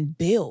what I can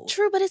build.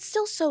 True, but it's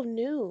still so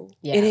new.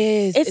 Yeah. It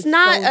is. It's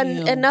not so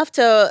enough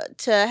to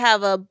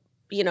have a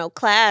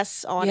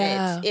class on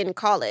it in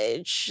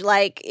college.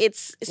 Like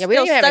it's we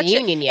don't even have a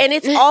union yet, and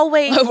it's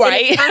always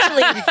right. It's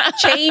constantly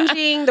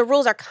changing. The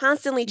rules are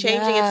constantly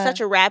changing. It's such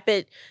a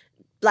rapid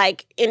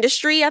like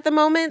industry at the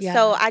moment. Yeah.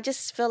 So I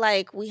just feel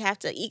like we have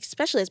to,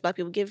 especially as Black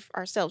people, give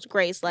ourselves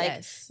grace.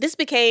 Like this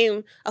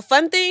became a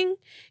fun thing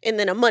and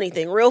then a money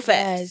thing real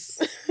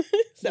fast.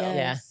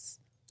 Yes.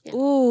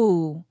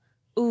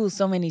 Ooh,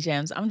 so many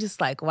gems. I'm just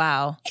like,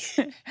 wow.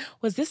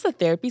 Was this a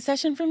therapy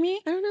session for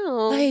me? I don't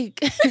know. Like,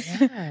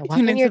 it's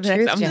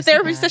a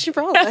therapy session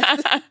for all of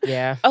us.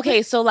 Yeah.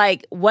 Okay, so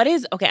like, I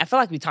feel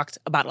like we talked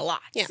about a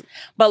lot. Yeah.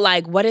 But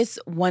like, what is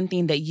one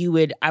thing that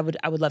I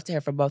would love to hear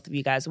from both of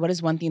you guys. What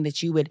is one thing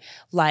that you would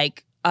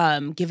like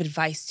give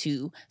advice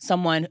to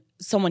someone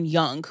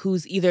young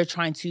who's either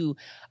trying to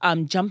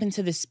jump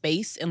into this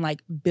space and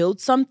like build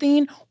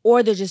something,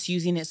 or they're just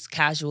using it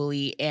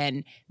casually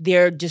and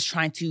they're just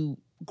trying to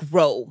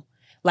grow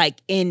like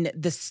in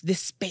this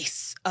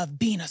space of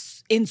being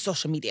in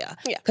social media?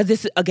 Yeah. Because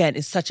this, again,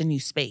 is such a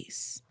new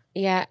space.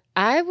 Yeah,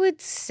 I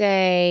would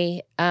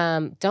say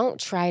don't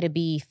try to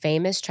be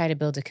famous, try to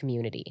build a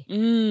community.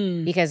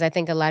 Because I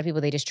think a lot of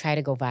people, they just try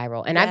to go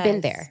viral. And I've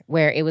been there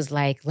where it was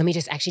like, let me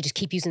just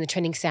keep using the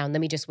trending sound.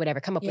 Let me just whatever,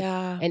 come up with,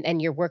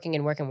 and you're working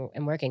and working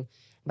and working.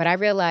 But I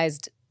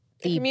realized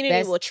the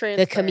community will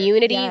transfer. The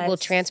community will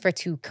transfer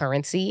to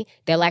currency.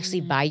 They'll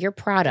actually buy your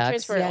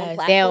products. Transfer on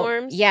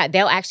platforms.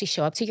 They'll actually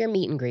show up to your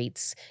meet and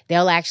greets.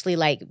 They'll actually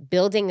like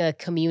building a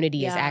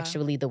community is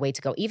actually the way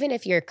to go. Even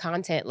if your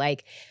content,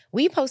 like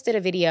we posted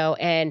a video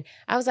and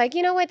I was like,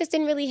 you know what, this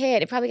didn't really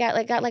hit. It probably got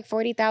like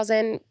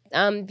 40,000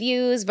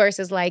 views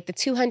versus like the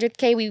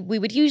 200K we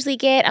would usually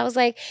get. I was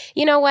like,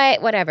 you know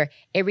what, whatever.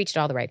 It reached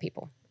all the right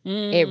people.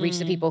 It reached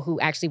the people who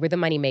actually were the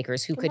money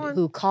makers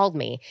who called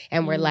me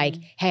and were like,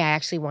 hey, I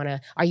actually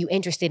are you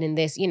interested in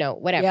this? You know,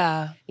 whatever.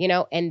 Yeah. You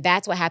know, and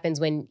that's what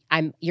happens when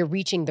you're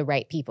reaching the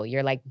right people.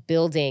 You're like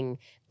building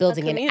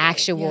an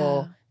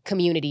actual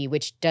community,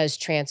 which does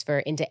transfer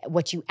into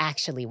what you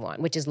actually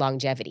want, which is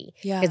longevity.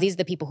 Because these are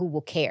the people who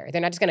will care.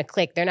 They're not just going to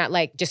click. They're not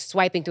like just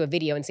swiping through a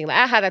video and saying like,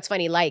 aha, that's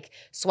funny, like,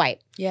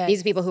 swipe. Yes. These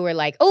are people who are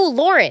like, oh,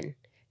 Loren.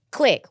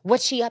 Click.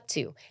 What's she up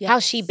to?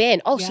 How's she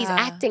been? Oh, she's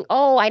acting.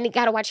 Oh, I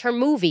got to watch her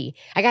movie.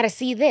 I got to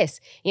see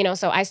this. You know,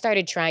 so I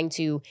started trying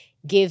to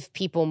give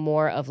people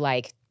more of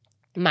like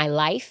my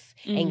life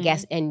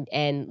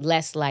and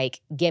less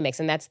like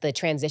gimmicks. And that's the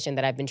transition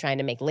that I've been trying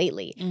to make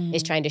lately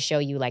is trying to show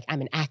you like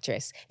I'm an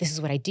actress. This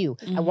is what I do.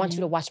 I want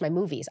you to watch my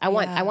movies. I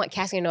want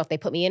casting to know if they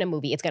put me in a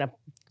movie, it's going to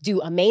do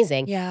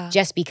amazing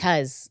just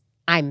because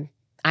I'm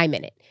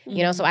in it.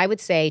 You know, so I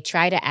would say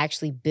try to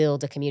actually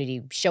build a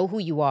community, show who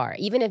you are.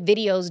 Even if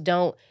videos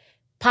don't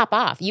pop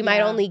off, you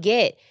might only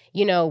get,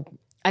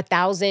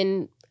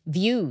 1,000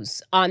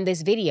 views on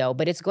this video,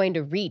 but it's going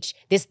to reach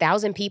this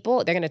 1,000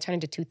 people. They're going to turn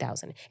into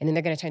 2,000 and then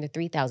they're going to turn to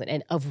 3,000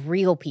 and of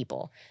real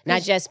people,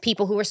 not just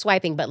people who are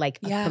swiping, but like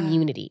a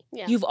community.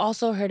 Yeah. You've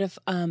also heard of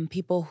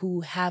people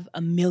who have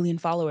 1 million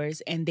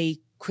followers and they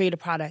create a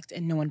product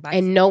and no one buys it.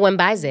 And no one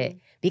buys it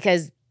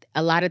because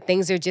a lot of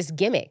things are just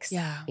gimmicks.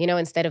 Yeah. You know,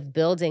 instead of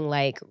building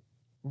like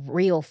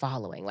real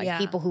following, like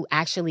people who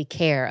actually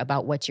care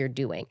about what you're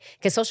doing.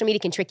 Because social media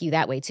can trick you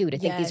that way too, to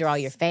think these are all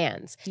your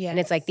fans. And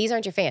it's like, these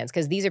aren't your fans,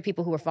 because these are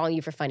people who are following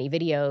you for funny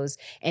videos,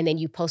 and then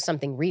you post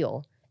something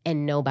real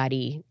and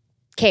nobody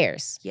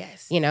cares.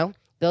 You know,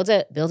 build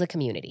a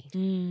community.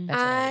 That's what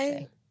I would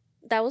say.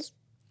 That was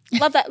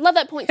love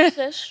that point,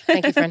 Fish.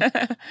 Thank you, friend.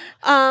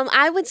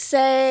 I would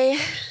say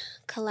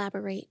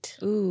collaborate.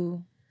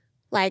 Ooh.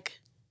 Like,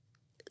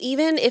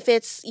 even if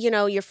it's, you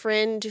know, your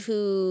friend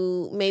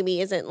who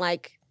maybe isn't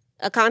like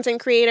a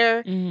content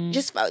creator,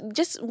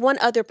 just one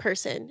other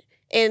person.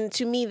 And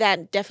to me,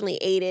 that definitely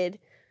aided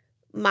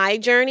my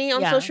journey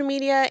on social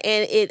media.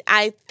 And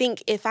I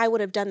think if I would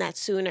have done that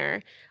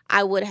sooner,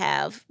 I would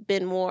have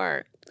been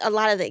a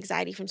lot of the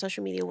anxiety from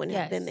social media wouldn't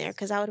have been there,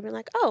 because I would have been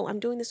like, oh, I'm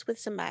doing this with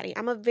somebody.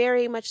 I'm a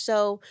very much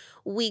so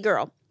we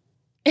girl.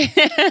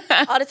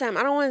 All the time.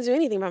 I don't want to do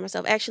anything by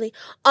myself, actually.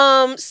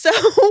 So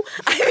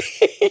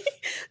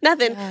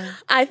nothing. Yeah.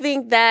 I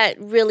think that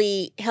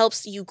really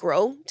helps you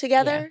grow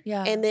together.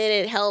 Yeah. And then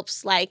it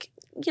helps, like,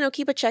 you know,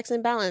 keep a checks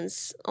and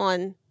balance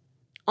on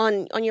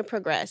your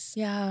progress.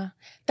 Yeah.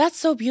 That's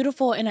so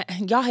beautiful. And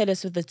y'all hit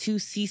us with the 2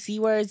 CC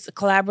words,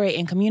 collaborate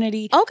and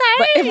community. Okay.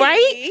 But,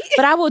 right?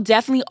 But I will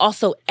definitely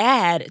also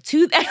add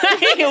to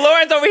that.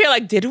 Loren's over here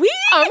like, did we?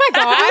 Oh my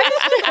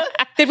God.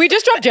 Did we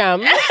just drop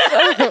gems?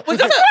 Was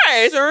this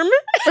a sermon?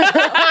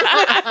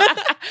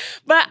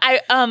 But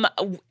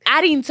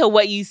adding to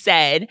what you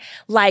said,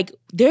 like,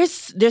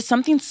 there's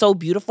something so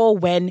beautiful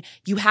when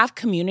you have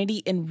community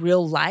in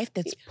real life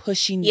that's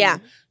pushing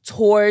you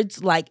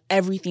towards, like,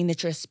 everything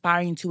that you're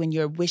aspiring to and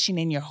you're wishing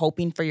and you're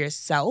hoping for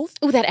yourself.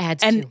 Oh, that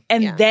adds and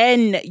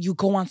then you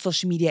go on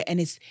social media and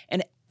it's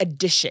an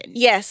addition.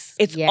 Yes.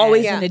 It's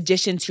always an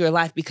addition to your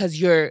life, because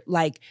you're,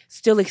 like,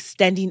 still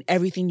extending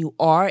everything you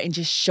are and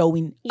just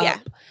showing up,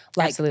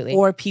 like,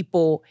 for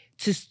people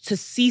to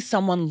see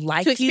someone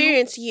like you. To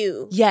experience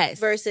you. Yes.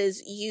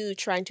 Versus you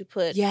trying to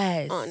put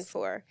on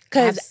for.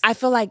 Because I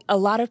feel like a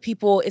lot of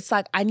people, it's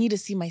like, I need to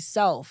see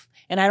myself.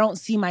 And I don't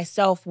see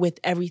myself with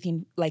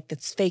everything, like,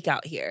 that's fake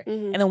out here.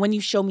 And then when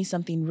you show me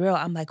something real,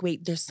 I'm like,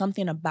 wait, there's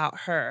something about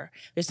her.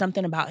 There's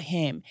something about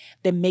him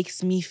that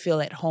makes me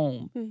feel at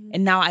home.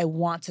 And now I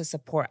want to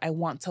support. I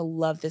want to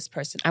love this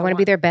person. I want to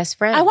be their best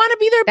friend. I want to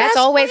be their best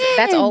friend.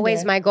 That's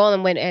always my goal.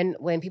 And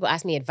when people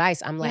ask me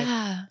advice, I'm like,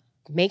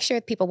 make sure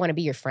people want to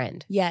be your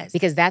friend. Yes.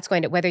 Because that's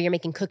going to, whether you're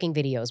making cooking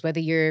videos, whether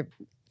you're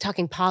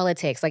talking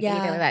politics, like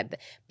anything like that,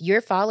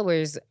 your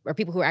followers or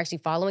people who are actually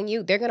following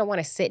you, they're going to want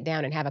to sit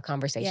down and have a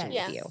conversation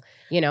with you,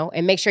 you know,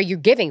 and make sure you're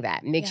giving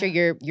that. Make sure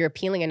you're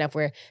appealing enough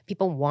where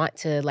people want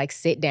to, like,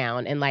 sit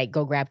down and, like,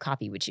 go grab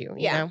coffee with you.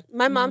 You know?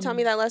 My mom taught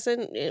me that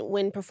lesson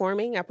when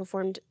performing. I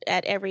performed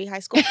at every high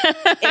school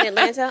in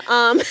Atlanta.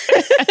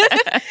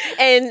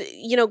 And,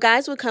 you know,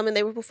 guys would come and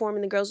they would perform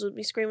and the girls would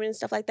be screaming and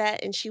stuff like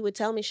that. And she would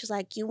tell me, she's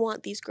like, you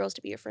want these girls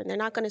to be your friend. They're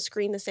not going to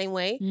scream the same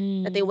way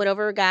that they would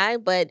over a guy,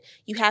 but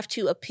you have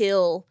to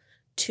appeal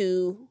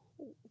to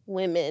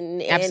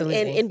women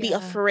and be a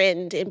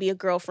friend and be a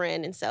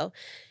girlfriend. And so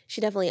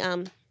she definitely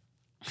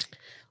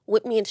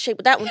whipped me into shape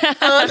with that one.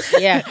 I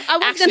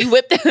was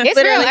whipped. It's real.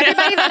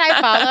 Everybody that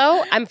I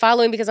follow, I'm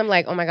following because I'm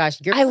like, oh my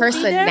gosh, your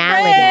personality.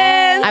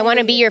 I want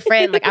to be your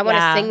friend. Like, I want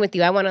to sing with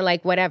you. I want to,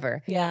 like,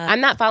 whatever. I'm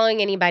not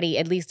following anybody,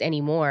 at least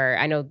anymore,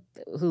 I know,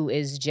 who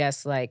is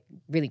just, like,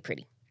 really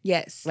pretty.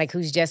 Yes. Like,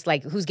 who's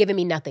giving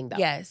me nothing, though.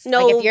 Yes.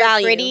 No, like, if you're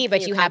value pretty,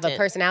 but you have a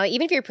personality,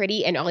 even if you're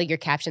pretty and all of your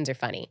captions are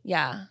funny.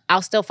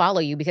 I'll still follow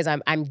you because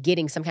I'm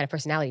getting some kind of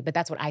personality, but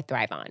that's what I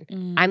thrive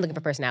on. I'm looking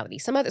for personality.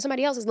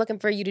 Somebody else is looking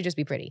for you to just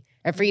be pretty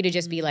or for you to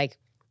just be, like,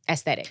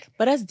 aesthetic.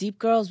 But as deep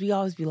girls, we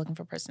always be looking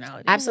for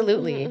personality.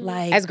 Absolutely.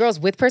 Like, as girls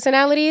with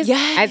personalities,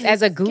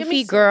 as a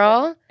goofy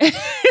girl,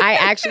 I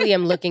actually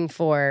am looking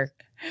for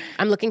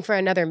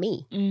another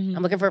me. I'm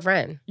looking for a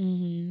friend.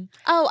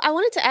 Oh, I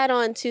wanted to add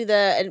on to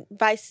the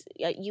advice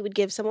you would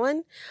give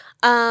someone.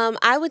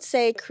 I would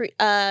say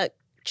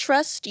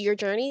trust your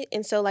journey.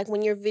 And so, like,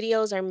 when your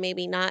videos are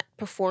maybe not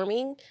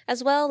performing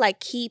as well, like,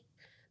 keep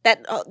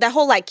that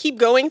whole, like, keep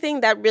going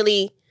thing,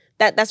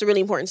 that's a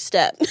really important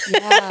step.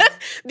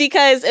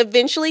 Because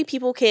eventually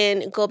people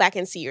can go back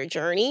and see your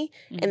journey.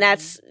 And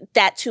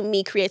that to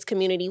me creates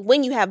community.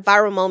 When you have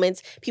viral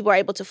moments, people are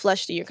able to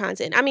flush through your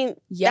content. I mean,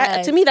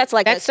 to me,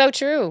 that's so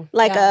true.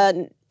 Like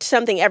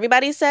something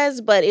everybody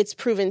says, but it's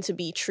proven to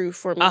be true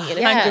for me.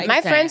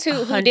 My friends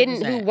who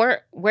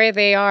weren't where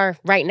they are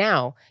right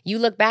now, you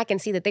look back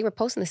and see that they were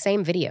posting the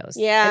same videos.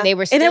 And they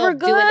were still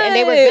doing, and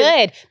they were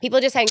good.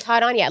 People just hadn't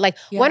caught on yet. Like,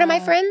 one of my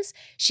friends,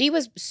 she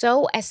was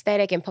so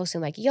aesthetic and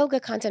posting, like, yoga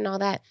content and all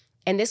that.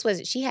 And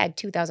she had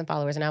 2,000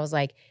 followers. And I was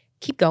like,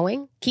 keep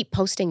going, keep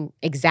posting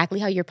exactly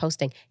how you're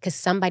posting, because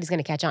somebody's going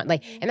to catch on.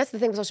 Like, and that's the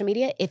thing with social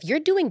media. If you're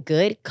doing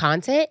good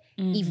content,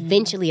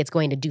 eventually it's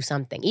going to do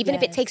something. Even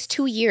if it takes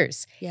 2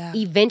 years,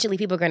 eventually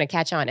people are going to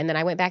catch on. And then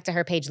I went back to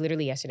her page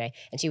literally yesterday,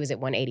 and she was at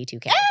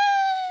 182K.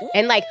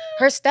 And, like,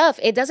 her stuff,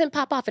 it doesn't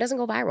pop off. It doesn't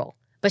go viral.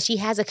 But she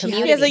has a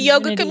community. She has a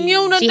yoga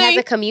community. She has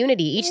a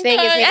community. Each thing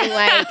is maybe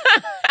like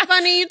I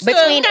need to.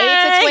 Between 8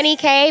 to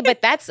 20K,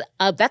 but that's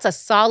a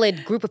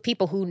solid group of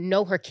people who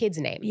know her kid's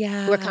name.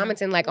 Yeah. Who are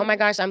commenting like, oh my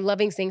gosh, I'm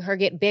loving seeing her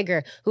get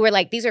bigger. Who are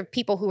like, these are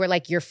people who are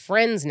like your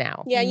friends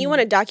now. Yeah, you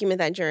want to document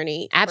that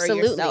journey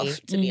Absolutely. for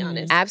yourself, to be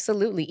honest.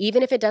 Absolutely.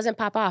 Even if it doesn't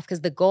pop off,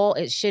 because the goal,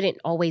 it shouldn't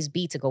always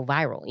be to go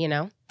viral, you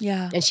know?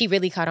 Yeah. And she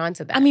really caught on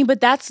to that. I mean, but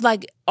that's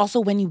like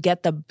also when you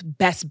get the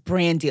best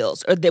brand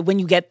deals or when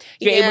you're able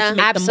to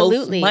make the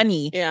most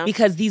money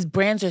because these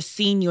brands are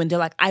seeing you and they're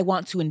like, I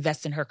want to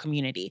invest in her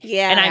community.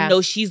 Yeah. And I know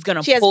she's going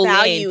to pull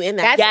value in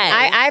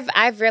that.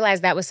 I've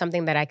realized that was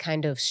something that I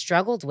kind of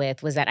struggled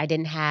with, was that I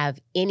didn't have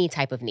any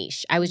type of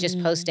niche. I was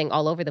just posting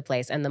all over the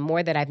place. And the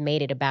more that I've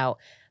made it about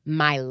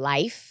my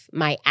life,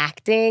 my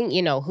acting,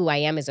 you know, who I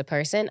am as a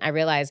person, I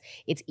realize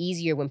it's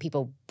easier when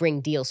people bring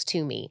deals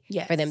to me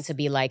for them to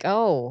be like,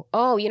 oh,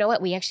 you know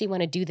what? We actually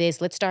want to do this.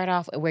 Let's start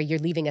off where you're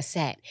leaving a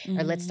set,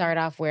 or let's start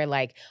off where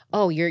like,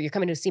 oh, you're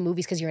coming to see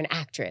movies because you're an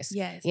actress,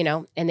 you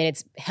know? And then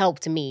it's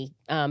helped me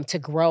to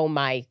grow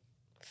my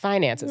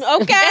finances.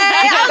 Okay,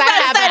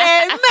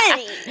 I was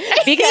money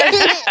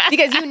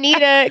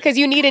because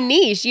you need a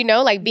niche, you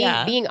know, like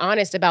being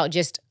honest about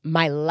just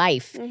my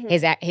life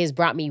has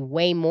brought me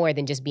way more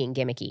than just being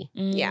gimmicky.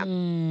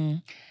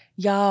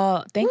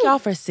 Y'all, thank y'all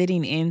for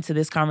sitting into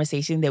this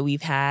conversation that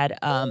we've had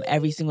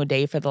every single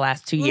day for the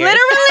last 2 years.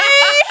 Literally,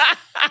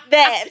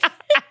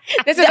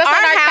 this is our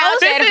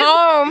house at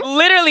home.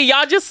 Literally,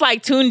 y'all just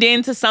like tuned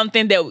into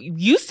something that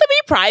used to be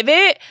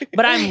private,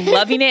 but I'm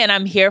loving it and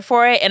I'm here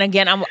for it. And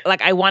again, I'm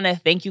like, I want to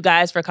thank you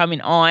guys for coming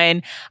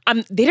on.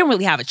 They didn't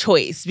really have a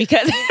choice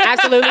because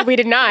absolutely we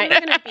did not. We're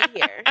gonna be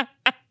here.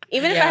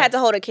 Even if I had to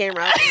hold a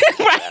camera.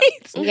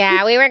 Right?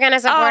 Yeah, we were going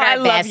to support our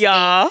love bestie.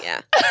 y'all.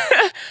 Yeah.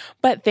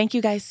 But thank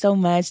you guys so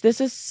much.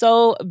 This is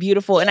so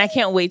beautiful. And I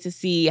can't wait to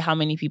see how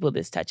many people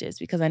this touches,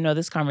 because I know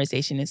this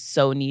conversation is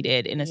so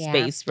needed in a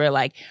space where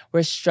like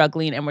we're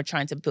struggling and we're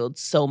trying to build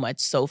so much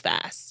so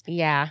fast.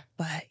 Yeah.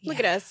 But look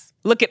at us.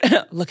 Look at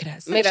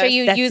us. Make sure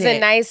you use a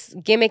nice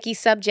gimmicky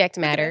subject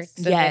matter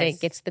so that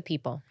it gets the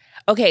people.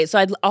 Okay, so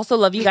I'd also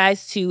love you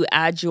guys to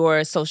add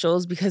your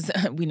socials, because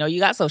we know you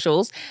got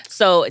socials.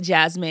 So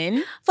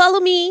Jazmine. Follow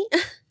me.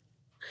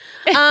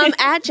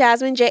 At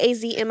Jazmine,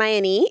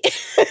 Jazmine,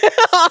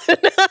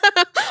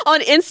 on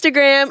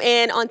Instagram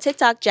and on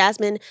TikTok,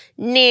 Jazmine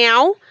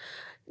Now,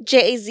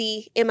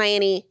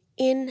 Jazmine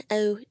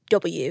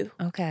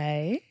Now.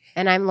 Okay.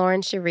 And I'm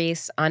Loren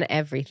Charisse on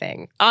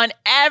everything. On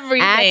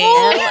everything.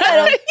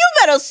 You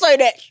better say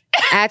that.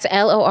 At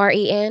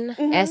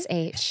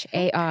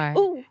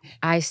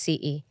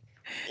LorenSharice.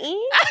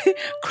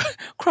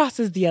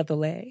 Crosses the other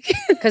leg.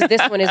 Because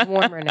this one is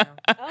warmer now.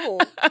 Oh.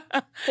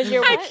 Because you're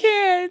what? I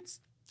can't.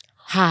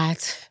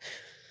 Hot.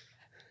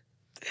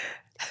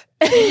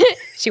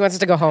 She wants us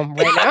to go home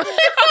right now.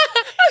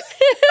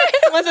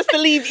 Wants us to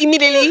leave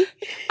immediately.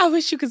 I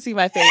wish you could see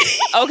my face.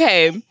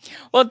 Okay.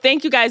 Well,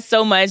 thank you guys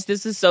so much.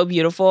 This is so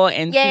beautiful.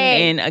 And tune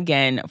in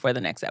again for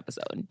the next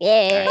episode.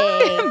 Yay.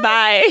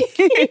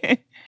 Bye.